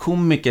 alltså någon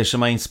komiker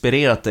som har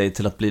inspirerat dig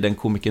till att bli den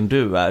komikern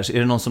du är? Är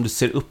det någon som du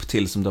ser upp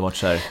till som du har varit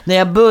så här? När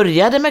jag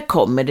började med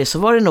comedy så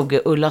var det nog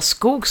Ulla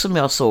Skog som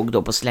jag såg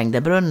då på Slängda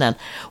i brunnen.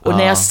 Och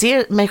när jag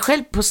ser mig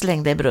själv på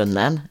Slängda i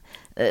brunnen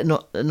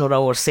några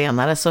år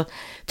senare så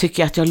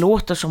tycker jag att jag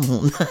låter som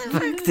hon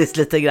faktiskt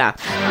lite grann.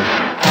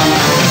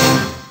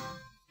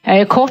 Jag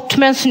är kort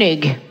men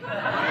snygg.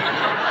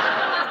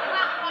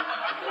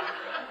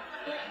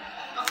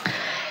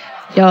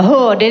 Jag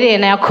hörde det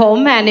när jag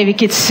kom här nu,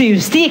 vilket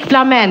sus det gick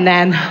bland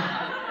männen.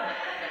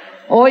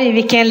 Oj,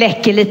 vilken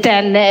läcker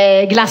liten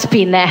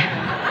glasspinne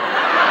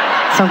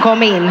som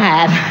kom in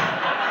här.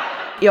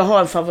 Jag har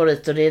en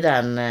favorit och det är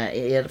den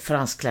i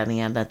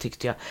franskklänningen, den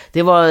tyckte jag.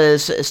 Det var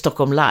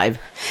Stockholm Live.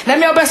 Nej,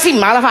 men jag börjar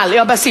simma i alla fall.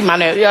 Jag börjar simma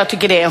nu. Jag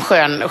tycker det är en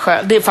skön.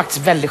 Det är faktiskt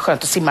väldigt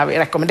skönt att simma. Jag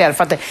rekommenderar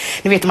för att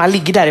ni vet, man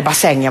ligger där i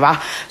bassängen, va?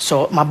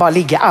 Så man bara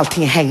ligger,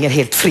 allting hänger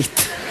helt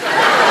fritt.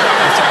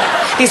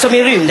 Det är som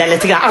i rymden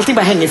lite grann. Allting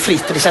bara hänger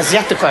fritt och det känns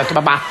jätteskönt.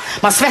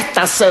 Man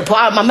svettas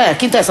på, man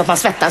märker inte ens att man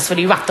svettas för det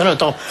är ju vatten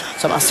runt om.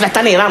 Så man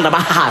svettar ner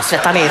andra,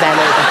 svettar ner där.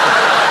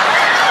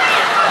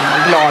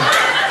 Glad.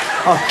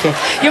 Okej.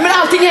 Ja, men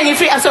allting hänger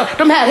fritt. Alltså,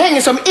 de här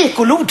hänger som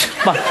ekolod.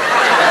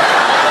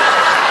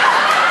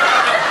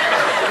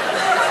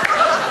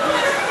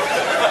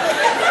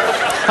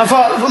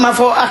 Man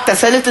får akta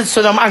sig lite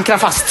så de ankrar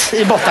fast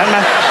i botten,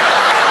 men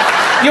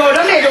gör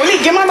de det, då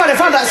ligger man bara,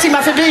 fan,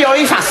 simmar förbi, jag är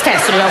ju fast här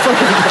så jag får...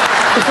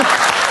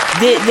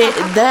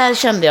 Där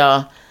kände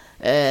jag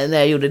när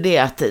jag gjorde det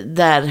att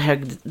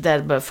där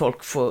bör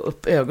folk få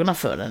upp ögonen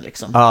för den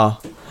liksom. Ja.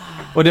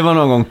 Och det var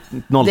någon gång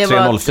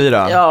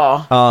 03-04.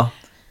 Ja.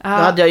 Då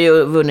hade jag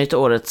ju vunnit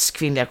årets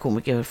kvinnliga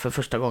komiker för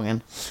första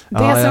gången.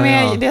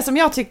 Det som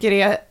jag tycker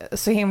är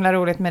så himla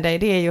roligt med dig,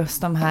 det är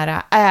just de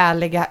här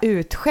ärliga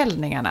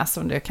utskällningarna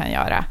som du kan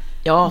göra.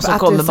 Ja, som att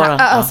kommer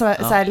bara... Så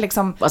här,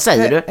 liksom, vad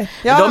säger du?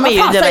 Ja, de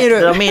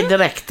är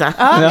direkta.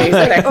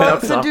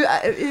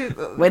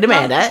 Vad är det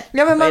med det?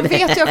 Ja, men man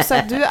vet ju också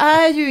att du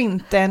är ju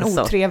inte en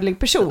otrevlig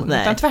person.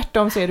 Utan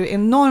tvärtom så är du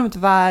enormt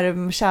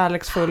varm,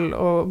 kärleksfull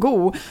och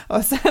god.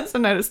 Och sen så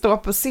när du står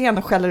på scen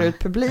och skäller ut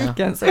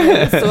publiken så är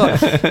det så...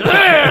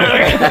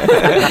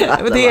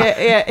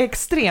 Det är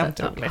extremt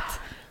roligt.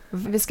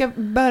 Vi ska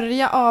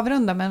börja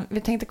avrunda, men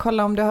vi tänkte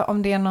kolla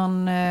om det är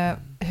någon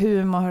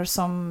humor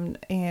som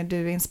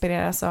du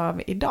inspireras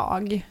av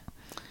idag.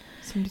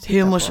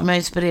 Humor som jag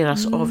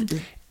inspireras av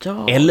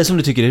idag. Eller som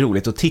du tycker är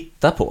roligt att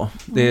titta på.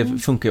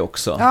 Det funkar ju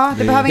också. Ja,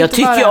 jag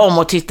tycker om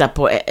att titta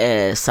på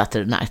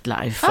Saturday Night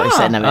Live.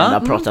 För när vi har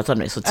pratat om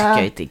det så tycker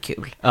jag att det är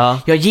kul.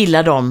 Jag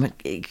gillar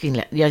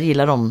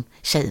de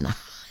tjejerna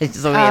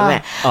som är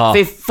med.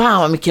 För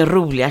fan vad mycket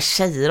roliga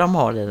tjejer de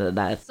har det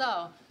där. So,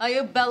 are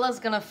you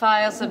Bellas gonna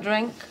buy us a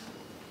drink?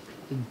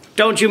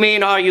 Don't you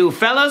mean, are you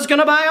fellas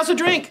gonna buy us a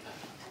drink?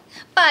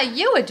 Buy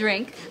you a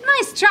drink?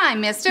 Nice try,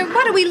 mister.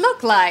 What do we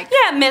look like?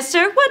 Yeah, mister,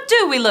 what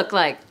do we look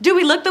like? Do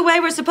we look the way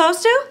we're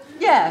supposed to?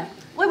 Yeah,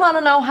 we want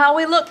to know how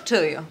we look to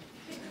you.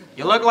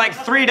 You look like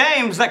three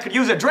dames that could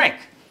use a drink.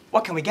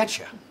 What can we get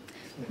you?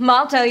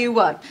 I'll tell you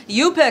what.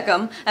 You pick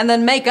them and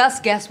then make us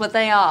guess what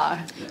they are.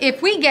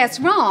 If we guess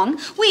wrong,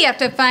 we have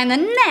to find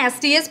the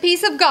nastiest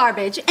piece of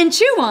garbage and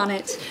chew on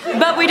it.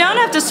 But we don't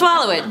have to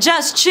swallow it.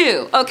 Just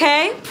chew,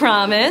 okay?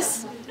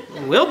 Promise?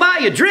 We'll buy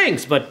you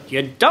drinks, but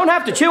you don't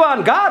have to chew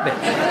on garbage.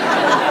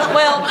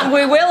 Well,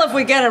 we will if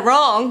we get it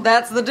wrong.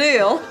 That's the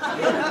deal.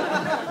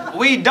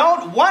 We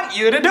don't want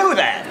you to do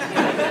that.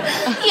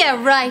 Yeah,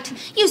 right.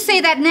 You say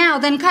that now,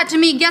 then cut to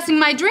me guessing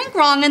my drink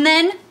wrong, and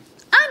then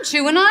I'm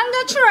chewing on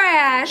the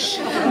trash.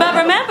 But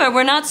remember,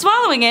 we're not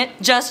swallowing it,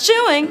 just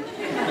chewing.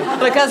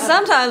 Because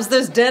sometimes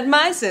there's dead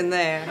mice in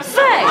there.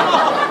 Say,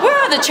 where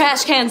are the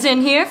trash cans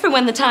in here for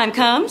when the time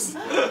comes?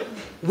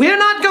 We're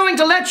not going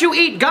to let you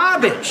eat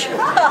garbage.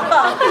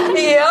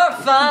 You're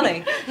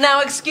funny.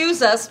 Now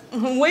excuse us.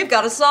 We've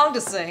got a song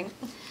to sing.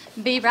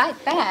 Be right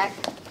back.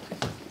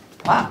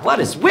 Wow,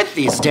 what is with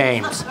these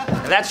dames?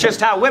 That's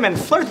just how women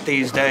flirt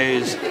these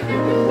days.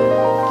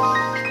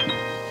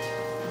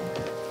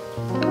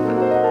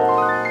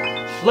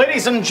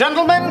 Ladies and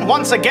gentlemen,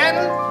 once again,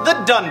 the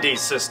Dundee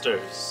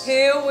Sisters.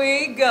 Here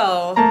we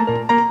go.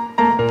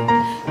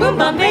 Boom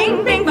bum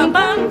bing bing bum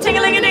bum,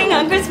 ting-a-ling-a-ding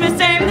on Christmas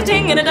Day with a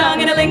ting and a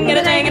dong and a ling and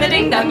a tang and a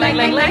ding dong, lang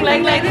lang lang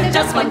lang lang.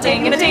 Just one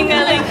ting and a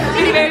ting-a-ling.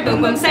 Goody very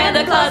boom boom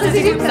Santa Claus as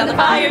he zoops down the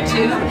fire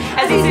too,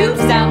 as he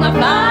zoops down the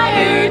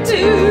fire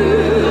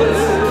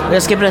too.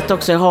 Jag ska berätta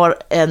också,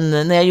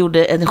 när jag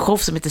gjorde en show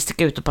som heter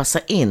Sticka ut och passa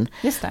in.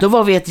 Då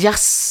var vi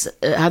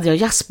hade jag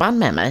jazzband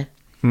med mig.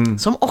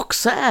 Som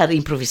också är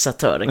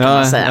improvisatörer kan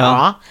man säga.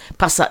 Ja.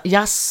 Passa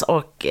jazz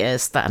och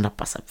stand-up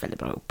passar väldigt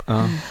bra ihop.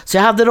 Ja. Så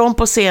jag hade dem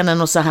på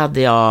scenen och så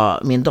hade jag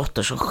min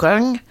dotter som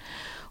sjöng.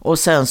 Och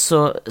sen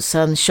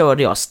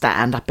körde jag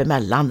stand-up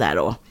emellan där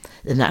då,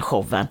 i den här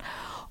showen.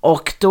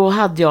 Och då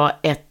hade jag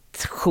ett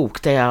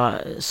sjok där jag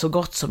så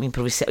gott som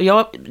improviserade.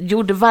 Jag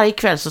gjorde varje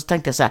kväll så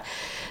tänkte jag så här,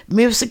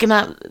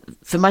 musikerna,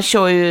 för man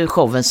kör ju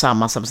showen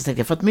samma så tänkte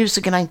jag, för att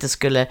musikerna inte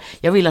skulle,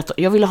 jag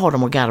ville ha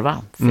dem att garva,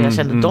 för jag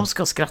kände att de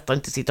ska skratta och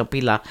inte sitta och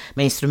pilla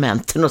med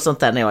instrumenten och sånt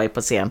där när jag är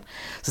på scen.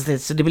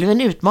 Så det blev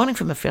en utmaning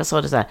för mig, för jag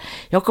sa det så här,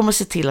 jag kommer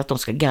se till att de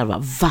ska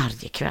garva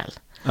varje kväll.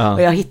 Ja.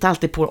 Och jag hittade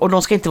alltid på, och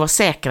de ska inte vara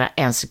säkra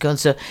en sekund,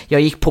 så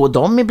jag gick på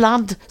dem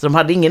ibland, så de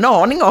hade ingen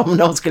aning om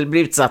när de skulle bli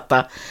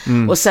utsatta.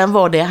 Och sen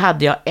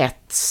hade jag ett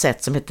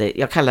sätt som heter,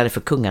 jag kallar det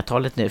för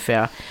kungatalet nu,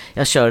 för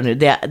jag kör nu,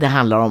 det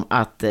handlar om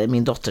att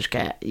min dotter ska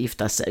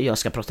gifta sig och jag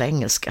ska prata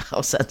engelska,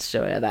 och sen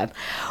kör jag den.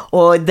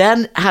 Och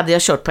den hade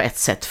jag kört på ett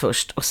sätt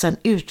först, och sen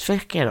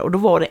utvecklade jag, och då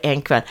var det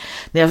en kväll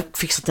när jag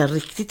fick sånt en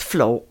riktigt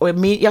flow, och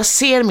jag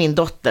ser min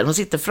dotter, hon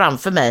sitter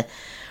framför mig,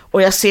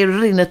 och jag ser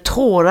hur det rinner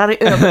tårar i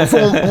ögonen.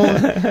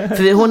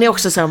 För hon är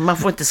också så här, man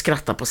får inte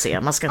skratta på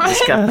scen. Man ska inte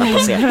skratta på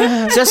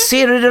scen. Så jag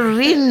ser hur det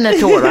rinner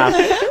tårar.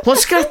 Hon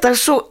skrattar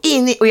så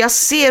in i, och jag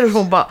ser hur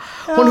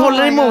hon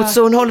håller emot,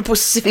 så hon håller på att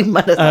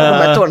svimma de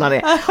här tårarna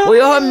är. Och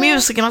jag hör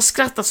musikerna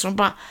skratta så man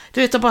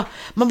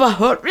bara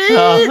hör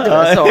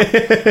så.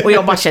 Och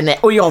jag bara känner,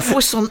 och jag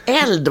får sån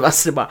eld,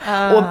 så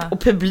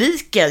och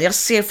publiken, jag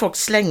ser folk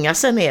slänga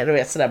sig ner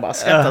och så där, bara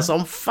skratta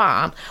som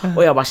fan.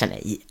 Och jag bara känner,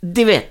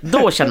 du vet,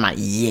 då känner man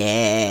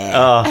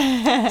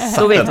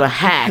så vet man,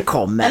 här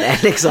kommer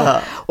det liksom.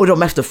 Och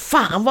de efter,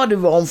 fan vad du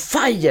var on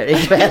fire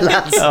ikväll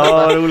alltså.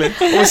 Ja, roligt.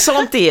 Och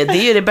sånt det är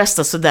ju det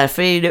bästa, så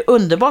därför är det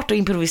underbart att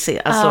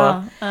improvisera.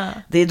 Alltså,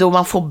 det är då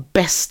man får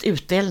bäst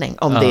utdelning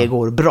om det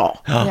går bra.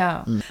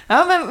 Ja,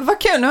 men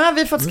vad kul, nu har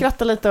vi fått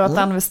skratta lite åt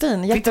Ann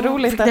Westin.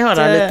 Jätteroligt fick ni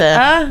höra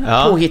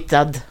lite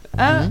påhittad.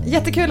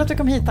 Jättekul att du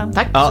kom hit, Ann.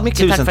 Tack så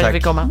mycket, tack för att vi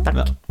fick komma. Tack.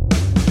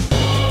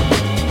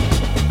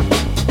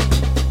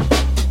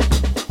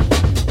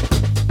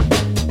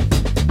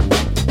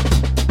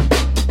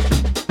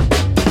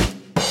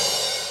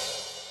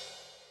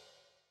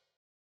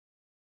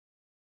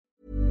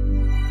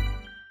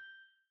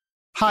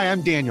 Hi,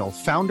 I'm Daniel,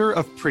 founder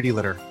of Pretty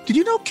Litter. Did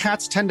you know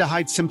cats tend to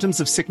hide symptoms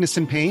of sickness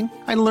and pain?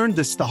 I learned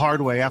this the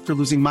hard way after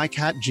losing my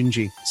cat,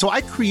 Gingy. So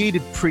I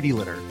created Pretty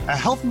Litter, a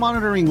health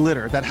monitoring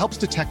litter that helps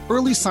detect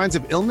early signs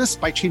of illness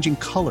by changing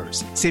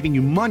colors, saving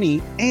you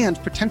money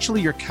and potentially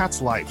your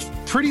cat's life.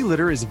 Pretty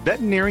Litter is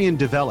veterinarian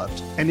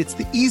developed, and it's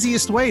the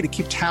easiest way to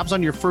keep tabs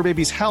on your fur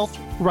baby's health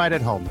right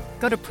at home.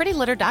 Go to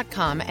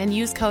prettylitter.com and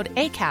use code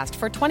ACAST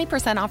for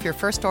 20% off your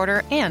first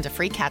order and a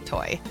free cat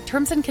toy.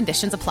 Terms and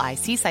conditions apply.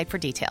 See site for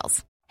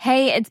details.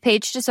 Hey, it's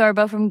Paige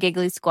DeSorbo from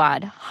Giggly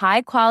Squad.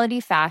 High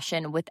quality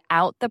fashion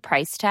without the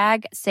price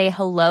tag. Say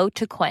hello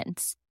to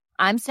Quince.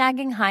 I'm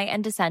snagging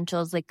high-end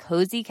essentials like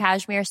cozy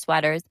cashmere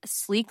sweaters,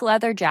 sleek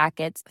leather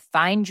jackets,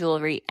 fine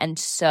jewelry, and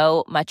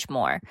so much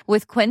more.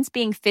 With Quince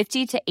being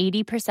 50 to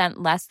 80%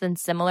 less than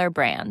similar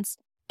brands.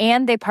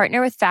 And they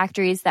partner with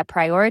factories that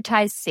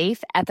prioritize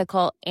safe,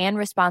 ethical, and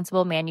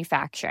responsible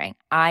manufacturing.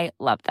 I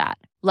love that.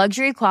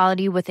 Luxury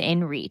quality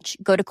within reach.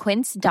 Go to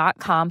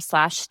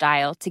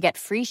quince.com/style to get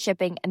free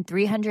shipping and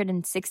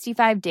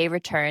 365-day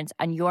returns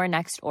on your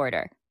next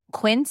order.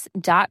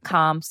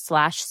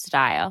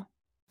 Quince.com/style.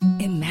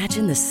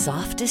 Imagine the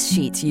softest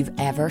sheets you've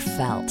ever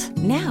felt.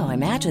 Now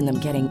imagine them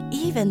getting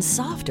even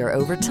softer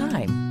over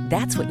time.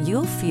 That's what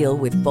you'll feel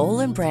with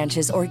Boll &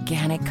 Branch's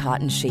organic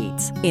cotton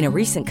sheets. In a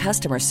recent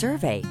customer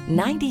survey,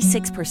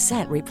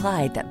 96%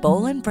 replied that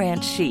Boll &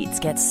 Branch sheets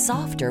get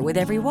softer with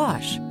every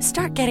wash.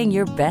 Start getting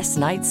your best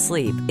night's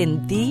sleep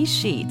in these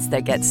sheets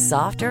that get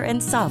softer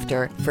and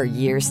softer for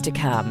years to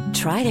come.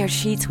 Try their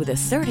sheets with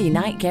a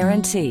 30-night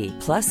guarantee.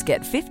 Plus,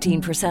 get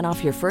 15%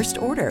 off your first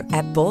order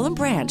at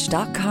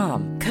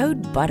bollandbranch.com.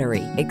 Code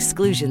BUTTERY.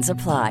 Exclusions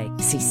apply.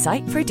 See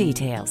site for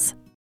details.